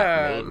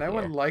that name. no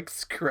here. one likes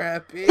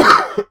Scrappy.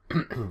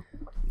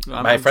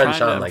 My friend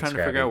Sean I'm likes trying to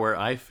Scrappy. figure out where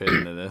I fit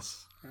into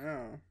this.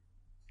 Oh.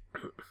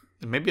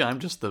 Maybe I'm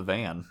just the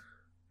van.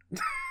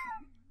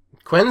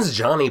 Quinn's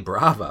Johnny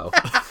Bravo.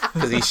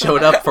 Because he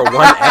showed up for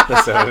one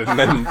episode and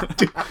then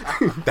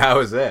that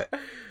was it.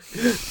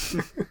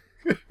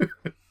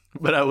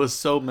 But I was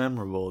so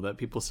memorable that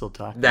people still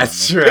talk about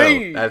That's me. true.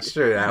 Hey! That's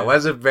true. That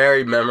was a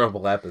very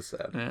memorable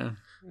episode. Yeah.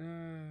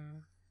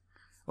 Mm.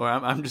 Or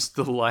I'm just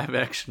the live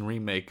action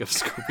remake of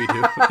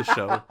Scooby-Doo, the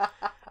show.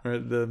 Or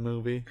the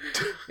movie.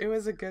 It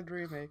was a good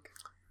remake.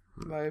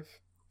 Live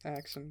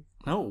action.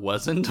 No, it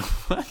wasn't.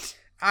 What?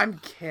 I'm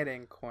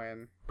kidding,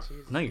 Quinn.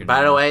 Jesus. No, you're By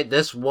not. the way,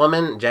 this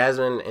woman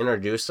Jasmine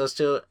introduced us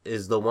to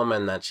is the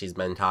woman that she's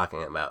been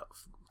talking about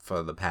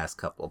for the past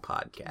couple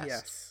podcasts.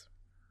 Yes.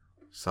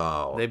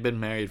 So They've been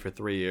married for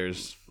 3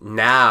 years.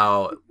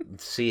 now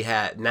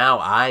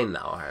I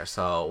know her,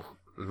 so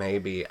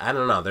maybe I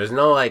don't know. There's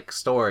no like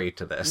story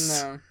to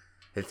this. No.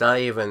 It's not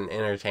even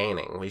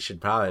entertaining. We should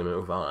probably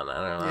move on.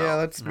 I don't know. Yeah,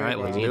 let's All move right,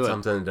 on. let's We need do it.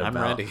 something to I'm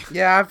develop. ready.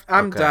 Yeah,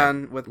 I'm Okay.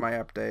 done with my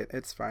update.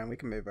 It's fine. We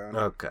can move on.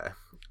 Okay.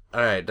 All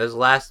right. This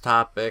last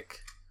topic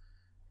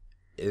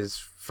is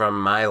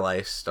from my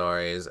life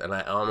stories, and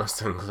I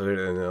almost included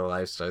it in the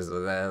life stories,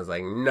 but then I was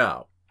like,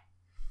 no,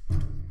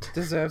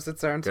 Deserves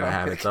its own it's gonna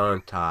have topic. its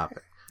own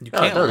topic. You No,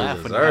 it can't doesn't laugh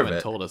when you deserve haven't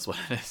it. told us what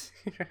it is.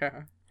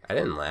 Yeah, I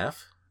didn't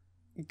laugh.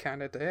 you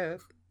kind of did.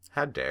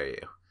 How dare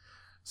you?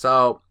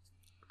 So,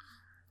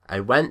 I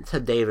went to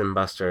Dave &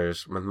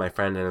 Buster's with my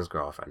friend and his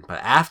girlfriend. But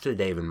after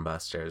Dave &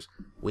 Buster's,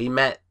 we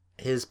met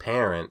his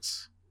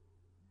parents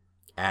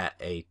at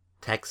a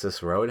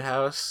Texas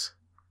Roadhouse,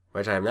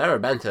 which I've never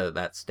been to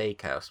that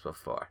steakhouse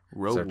before.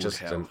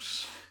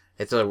 Roadhouse.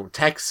 It's a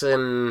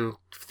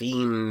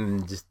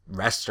Texan-themed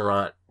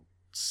restaurant,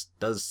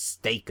 does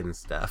steak and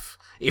stuff,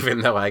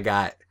 even though I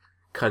got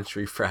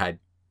country fried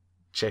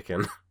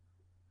chicken.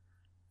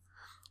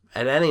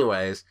 And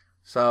anyways,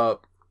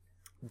 so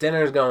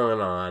dinner's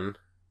going on,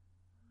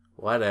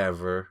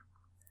 whatever.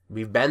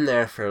 We've been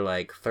there for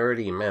like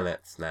 30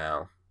 minutes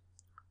now.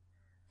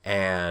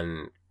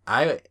 And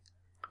I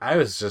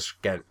was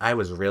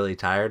really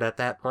tired at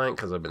that point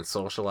because I've been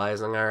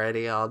socializing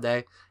already all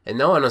day. And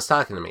no one was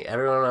talking to me.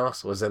 Everyone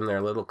else was in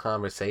their little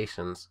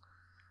conversations.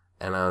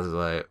 And I was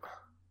like,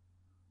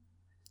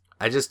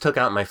 I just took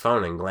out my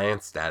phone and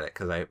glanced at it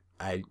because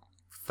I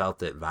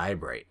felt it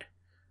vibrate.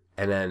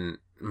 And then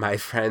my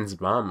friend's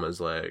mom was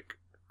like,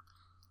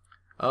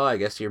 oh, I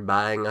guess you're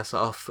buying us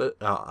all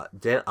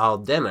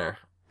dinner.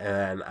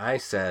 And I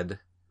said,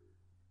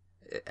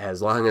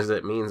 as long as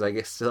it means I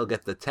still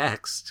get the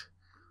text.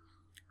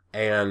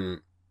 And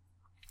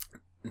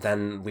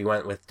then we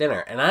went with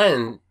dinner. And I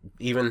didn't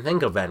even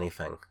think of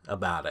anything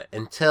about it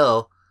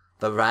until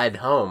the ride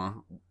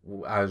home.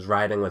 I was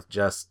riding with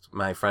just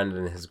my friend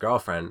and his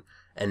girlfriend,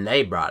 and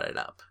they brought it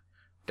up.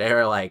 They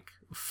were like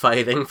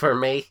fighting for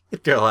me.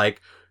 They're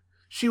like,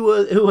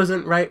 it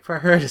wasn't right for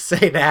her to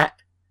say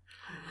that.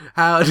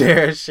 How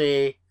dare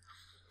she?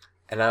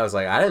 And I was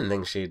like, I didn't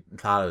think she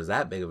thought it was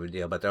that big of a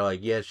deal, but they're like,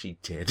 yeah, she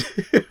did.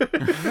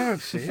 Oh,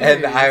 jeez.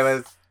 And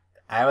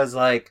I was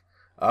like,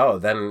 oh,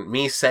 then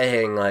me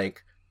saying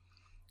like,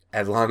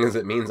 as long as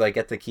it means I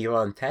get to keep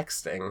on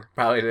texting,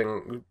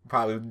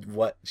 probably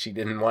what she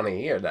didn't want to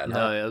hear that.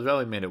 No, it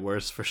probably made it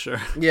worse for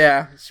sure.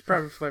 Yeah, she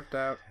probably flipped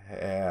out.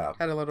 Yeah.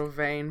 Had a little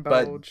vein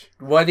But bulge.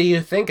 what do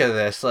you think of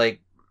this?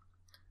 Like,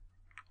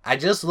 I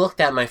just looked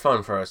at my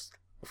phone for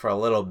a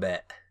little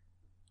bit.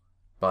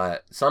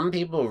 But some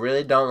people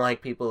really don't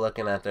like people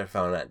looking at their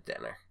phone at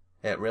dinner.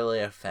 It really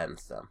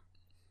offends them,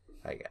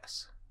 I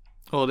guess.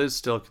 Well, it is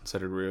still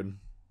considered rude.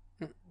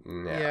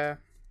 Yeah.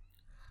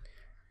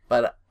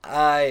 But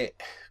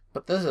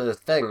this is the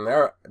thing.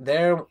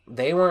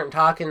 They weren't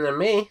talking to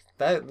me.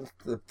 That's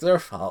their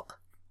fault.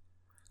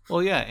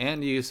 Well, yeah,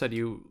 and you said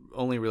you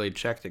only really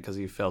checked it because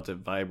you felt it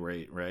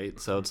vibrate, right?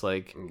 So it's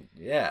like...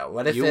 Yeah,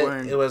 what if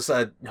it was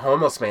a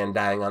homeless man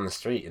dying on the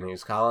street and he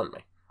was calling me?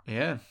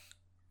 Yeah.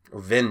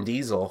 Vin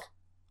Diesel.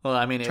 Well,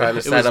 I mean, trying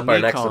to set up our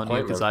next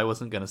appointment because I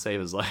wasn't going to save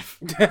his life.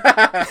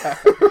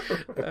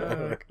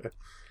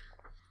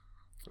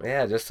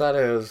 Yeah, just thought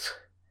it was...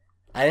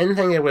 I didn't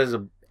think it was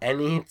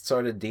any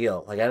sort of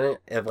deal. Like,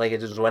 it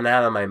just went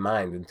out of my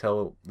mind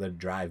until the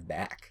drive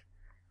back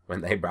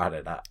when they brought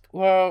it up.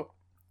 Well...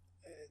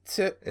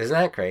 Isn't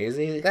that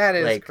crazy? That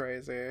is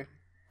crazy.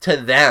 To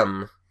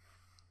them,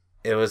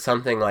 it was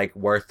something like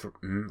worth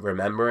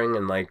remembering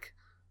and like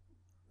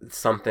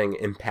something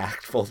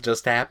impactful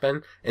just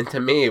happened. And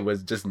to me, it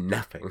was just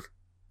nothing.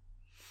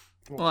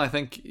 Well, I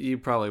think you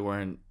probably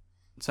weren't,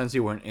 since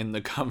you weren't in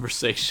the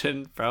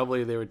conversation,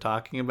 probably they were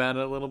talking about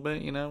it a little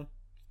bit, you know?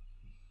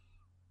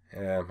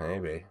 Yeah,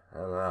 maybe. I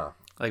don't know.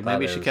 Like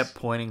maybe she kept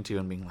pointing to you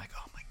and being like,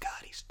 "Oh my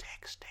god, he's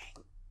texting."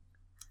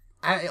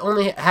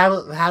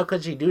 How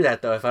could she do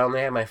that though if I only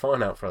had my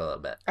phone out for a little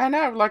bit? I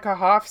know, like a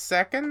half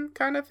second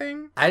kind of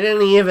thing. I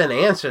didn't even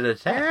answer the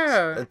text.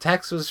 Yeah. The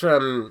text was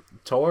from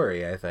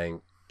Tori, I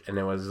think, and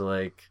it was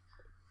like,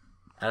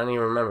 I don't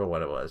even remember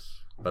what it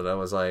was, but I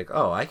was like,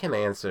 oh, I can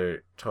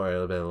answer Tori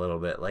a little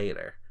bit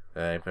later.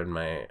 And I put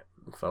my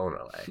phone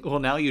away. Well,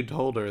 now you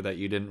told her that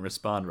you didn't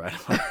respond right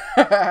away.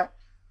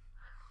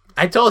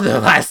 I told her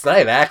last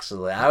night.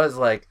 Actually, I was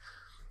like.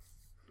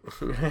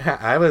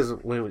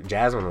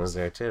 Jasmine was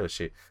there too.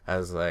 I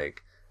was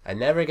like, I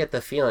never get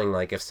the feeling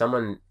like if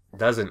someone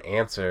doesn't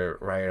answer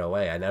right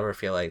away, I never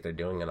feel like they're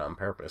doing it on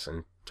purpose.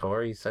 And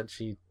Tori said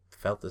she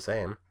felt the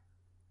same.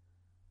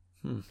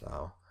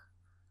 So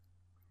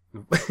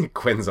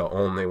Quinn's the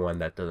only one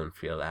that doesn't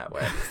feel that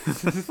way.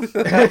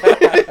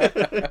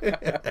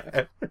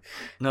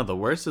 No, the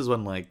worst is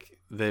when like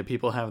the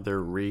people have their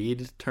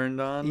read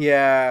turned on.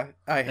 Yeah,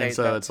 I hate that. And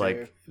so it's too.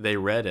 like they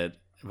read it,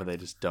 but they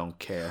just don't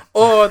care.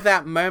 Or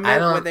that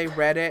moment where they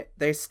read it,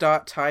 they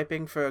start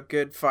typing for a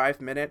good 5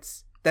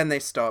 minutes, then they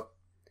stop.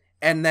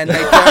 And then they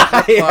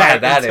don't reply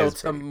until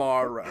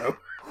tomorrow.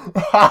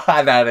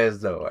 That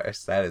is the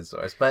worst. That is the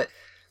worst. But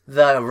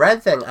the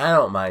red thing, I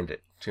don't mind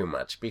it too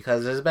much.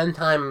 Because there's been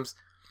times,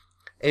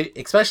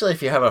 especially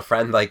if you have a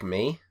friend like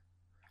me,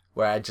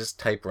 where I just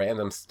type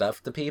random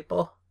stuff to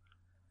people.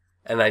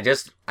 And I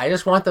just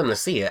want them to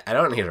see it. I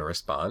don't need a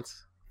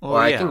response. Well,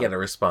 I can get a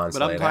response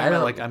but later. I'm talking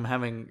about like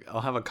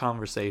I'll have a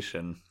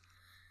conversation.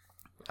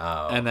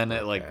 Oh. And then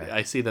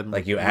I see them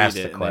like you ask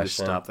the question. And they just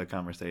stop the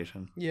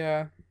conversation.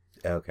 Yeah.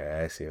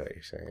 Okay, I see what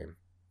you're saying.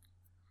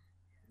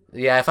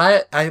 Yeah,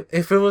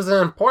 if it was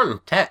an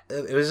important text,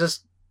 it was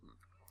just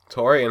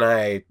Tori and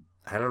I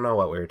don't know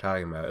what we were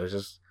talking about. It was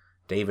just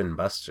Dave and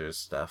Buster's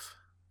stuff.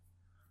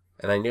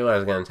 And I knew I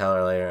was going to tell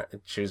her later.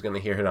 She was going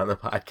to hear it on the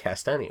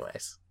podcast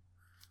anyways.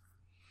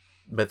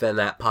 But then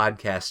that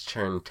podcast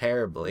churned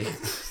terribly.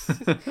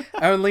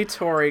 Only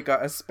Tori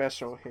got a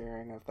special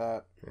hearing of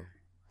that.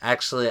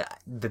 Actually,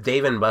 the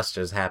Dave and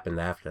Buster's happened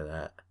after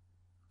that.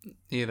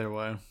 Either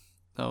way,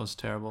 that was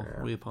terrible.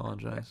 Yeah. We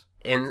apologize.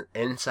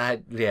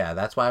 Inside, yeah,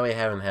 that's why we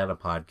haven't had a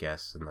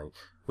podcast. And like,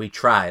 we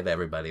tried,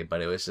 everybody,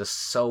 but it was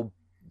just so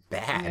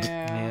bad.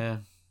 Yeah.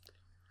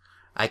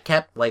 I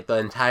kept, like, the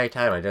entire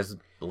time, I just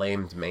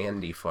blamed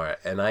Mandy for it.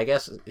 And I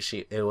guess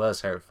it was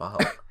her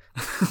fault.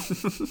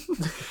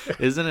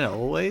 Isn't it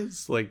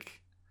always?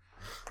 Like,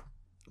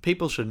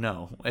 people should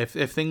know. If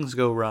things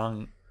go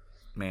wrong,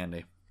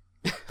 Mandy.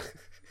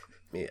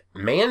 Yeah.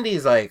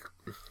 Mandy's like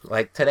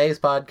today's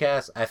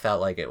podcast, I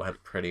felt like it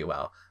went pretty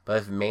well.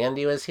 But if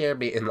Mandy was here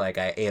being like,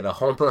 I ate a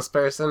homeless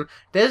person,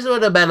 this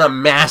would have been a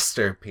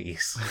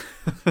masterpiece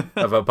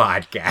of a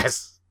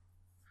podcast.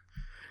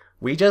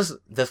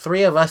 The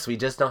three of us, we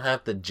just don't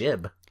have the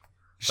jib.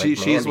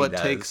 She's what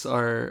takes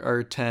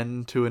our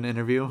 10 to an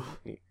interview.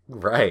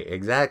 Right,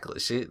 exactly.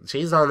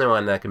 She's the only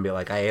one that can be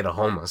like, I ate a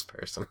homeless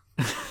person.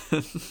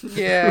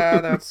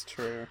 Yeah, that's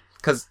true.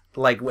 Because,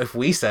 like, if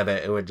we said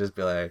it, it would just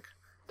be like,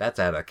 that's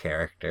out of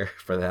character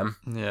for them.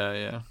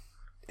 Yeah.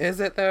 Is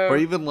it, though? Or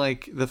even,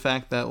 like, the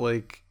fact that,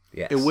 like,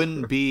 yes. It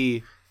wouldn't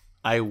be,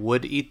 I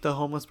would eat the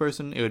homeless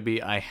person. It would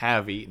be, I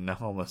have eaten a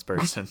homeless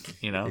person,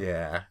 you know?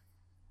 Yeah.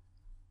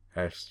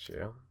 That's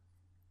true.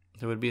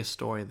 There would be a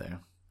story there.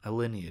 A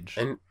lineage.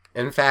 And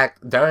in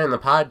fact, during the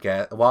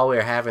podcast, while we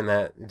were having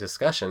that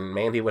discussion,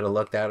 Mandy would have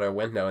looked out her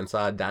window and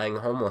saw a dying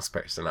homeless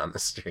person on the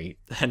street.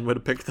 And would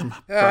have picked them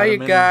up. Oh, you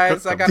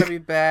guys, I gotta be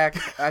back.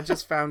 I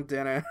just found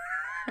dinner.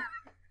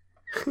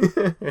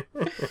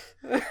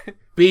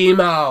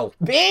 BMO!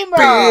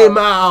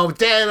 BMO!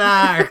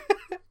 Dinner!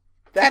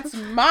 That's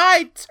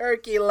my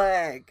turkey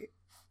leg!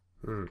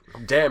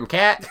 Damn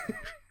cat!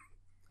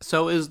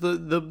 So is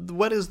the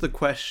what is the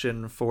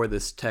question for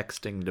this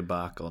texting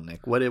debacle,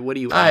 Nick? What do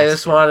you? I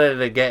just wanted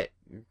to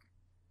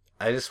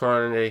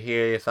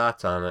hear your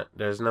thoughts on it.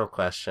 There's no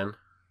question.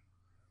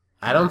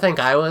 I don't think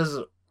I was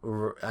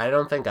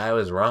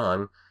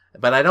wrong,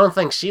 but I don't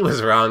think she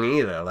was wrong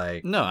either.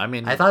 Like, no, I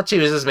mean, I thought she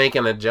was just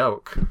making a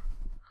joke,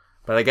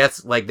 but I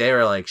guess like they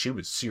were like she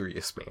was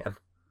serious, man.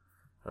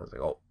 I was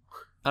like, oh.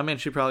 I mean,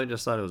 she probably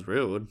just thought it was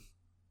rude.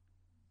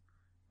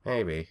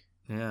 Maybe.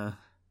 Yeah.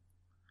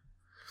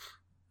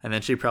 And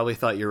then she probably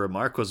thought your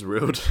remark was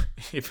rude,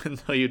 even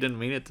though you didn't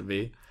mean it to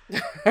be.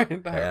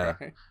 Yeah.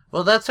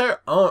 Well, that's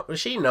her own.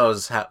 She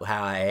knows how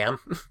I am.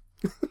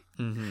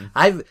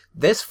 Mm-hmm.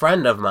 This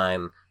friend of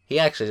mine, he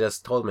actually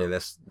just told me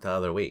this the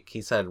other week.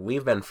 He said,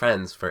 we've been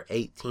friends for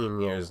 18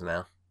 years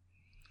now.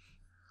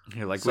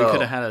 You're like, we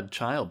could have had a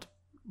child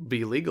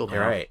be legal now.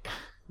 You're right.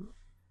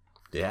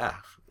 Yeah.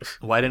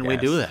 Why didn't we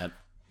do that?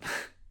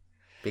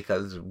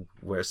 Because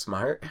we're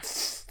smart.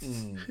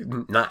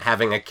 Not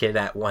having a kid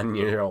at 1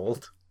 year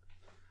old.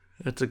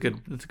 That's a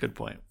good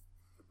point.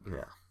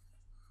 Yeah.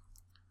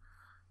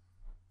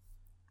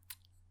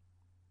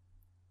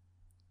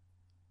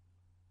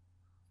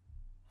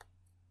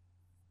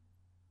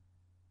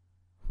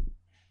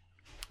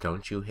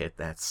 Don't you hit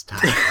that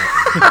stop.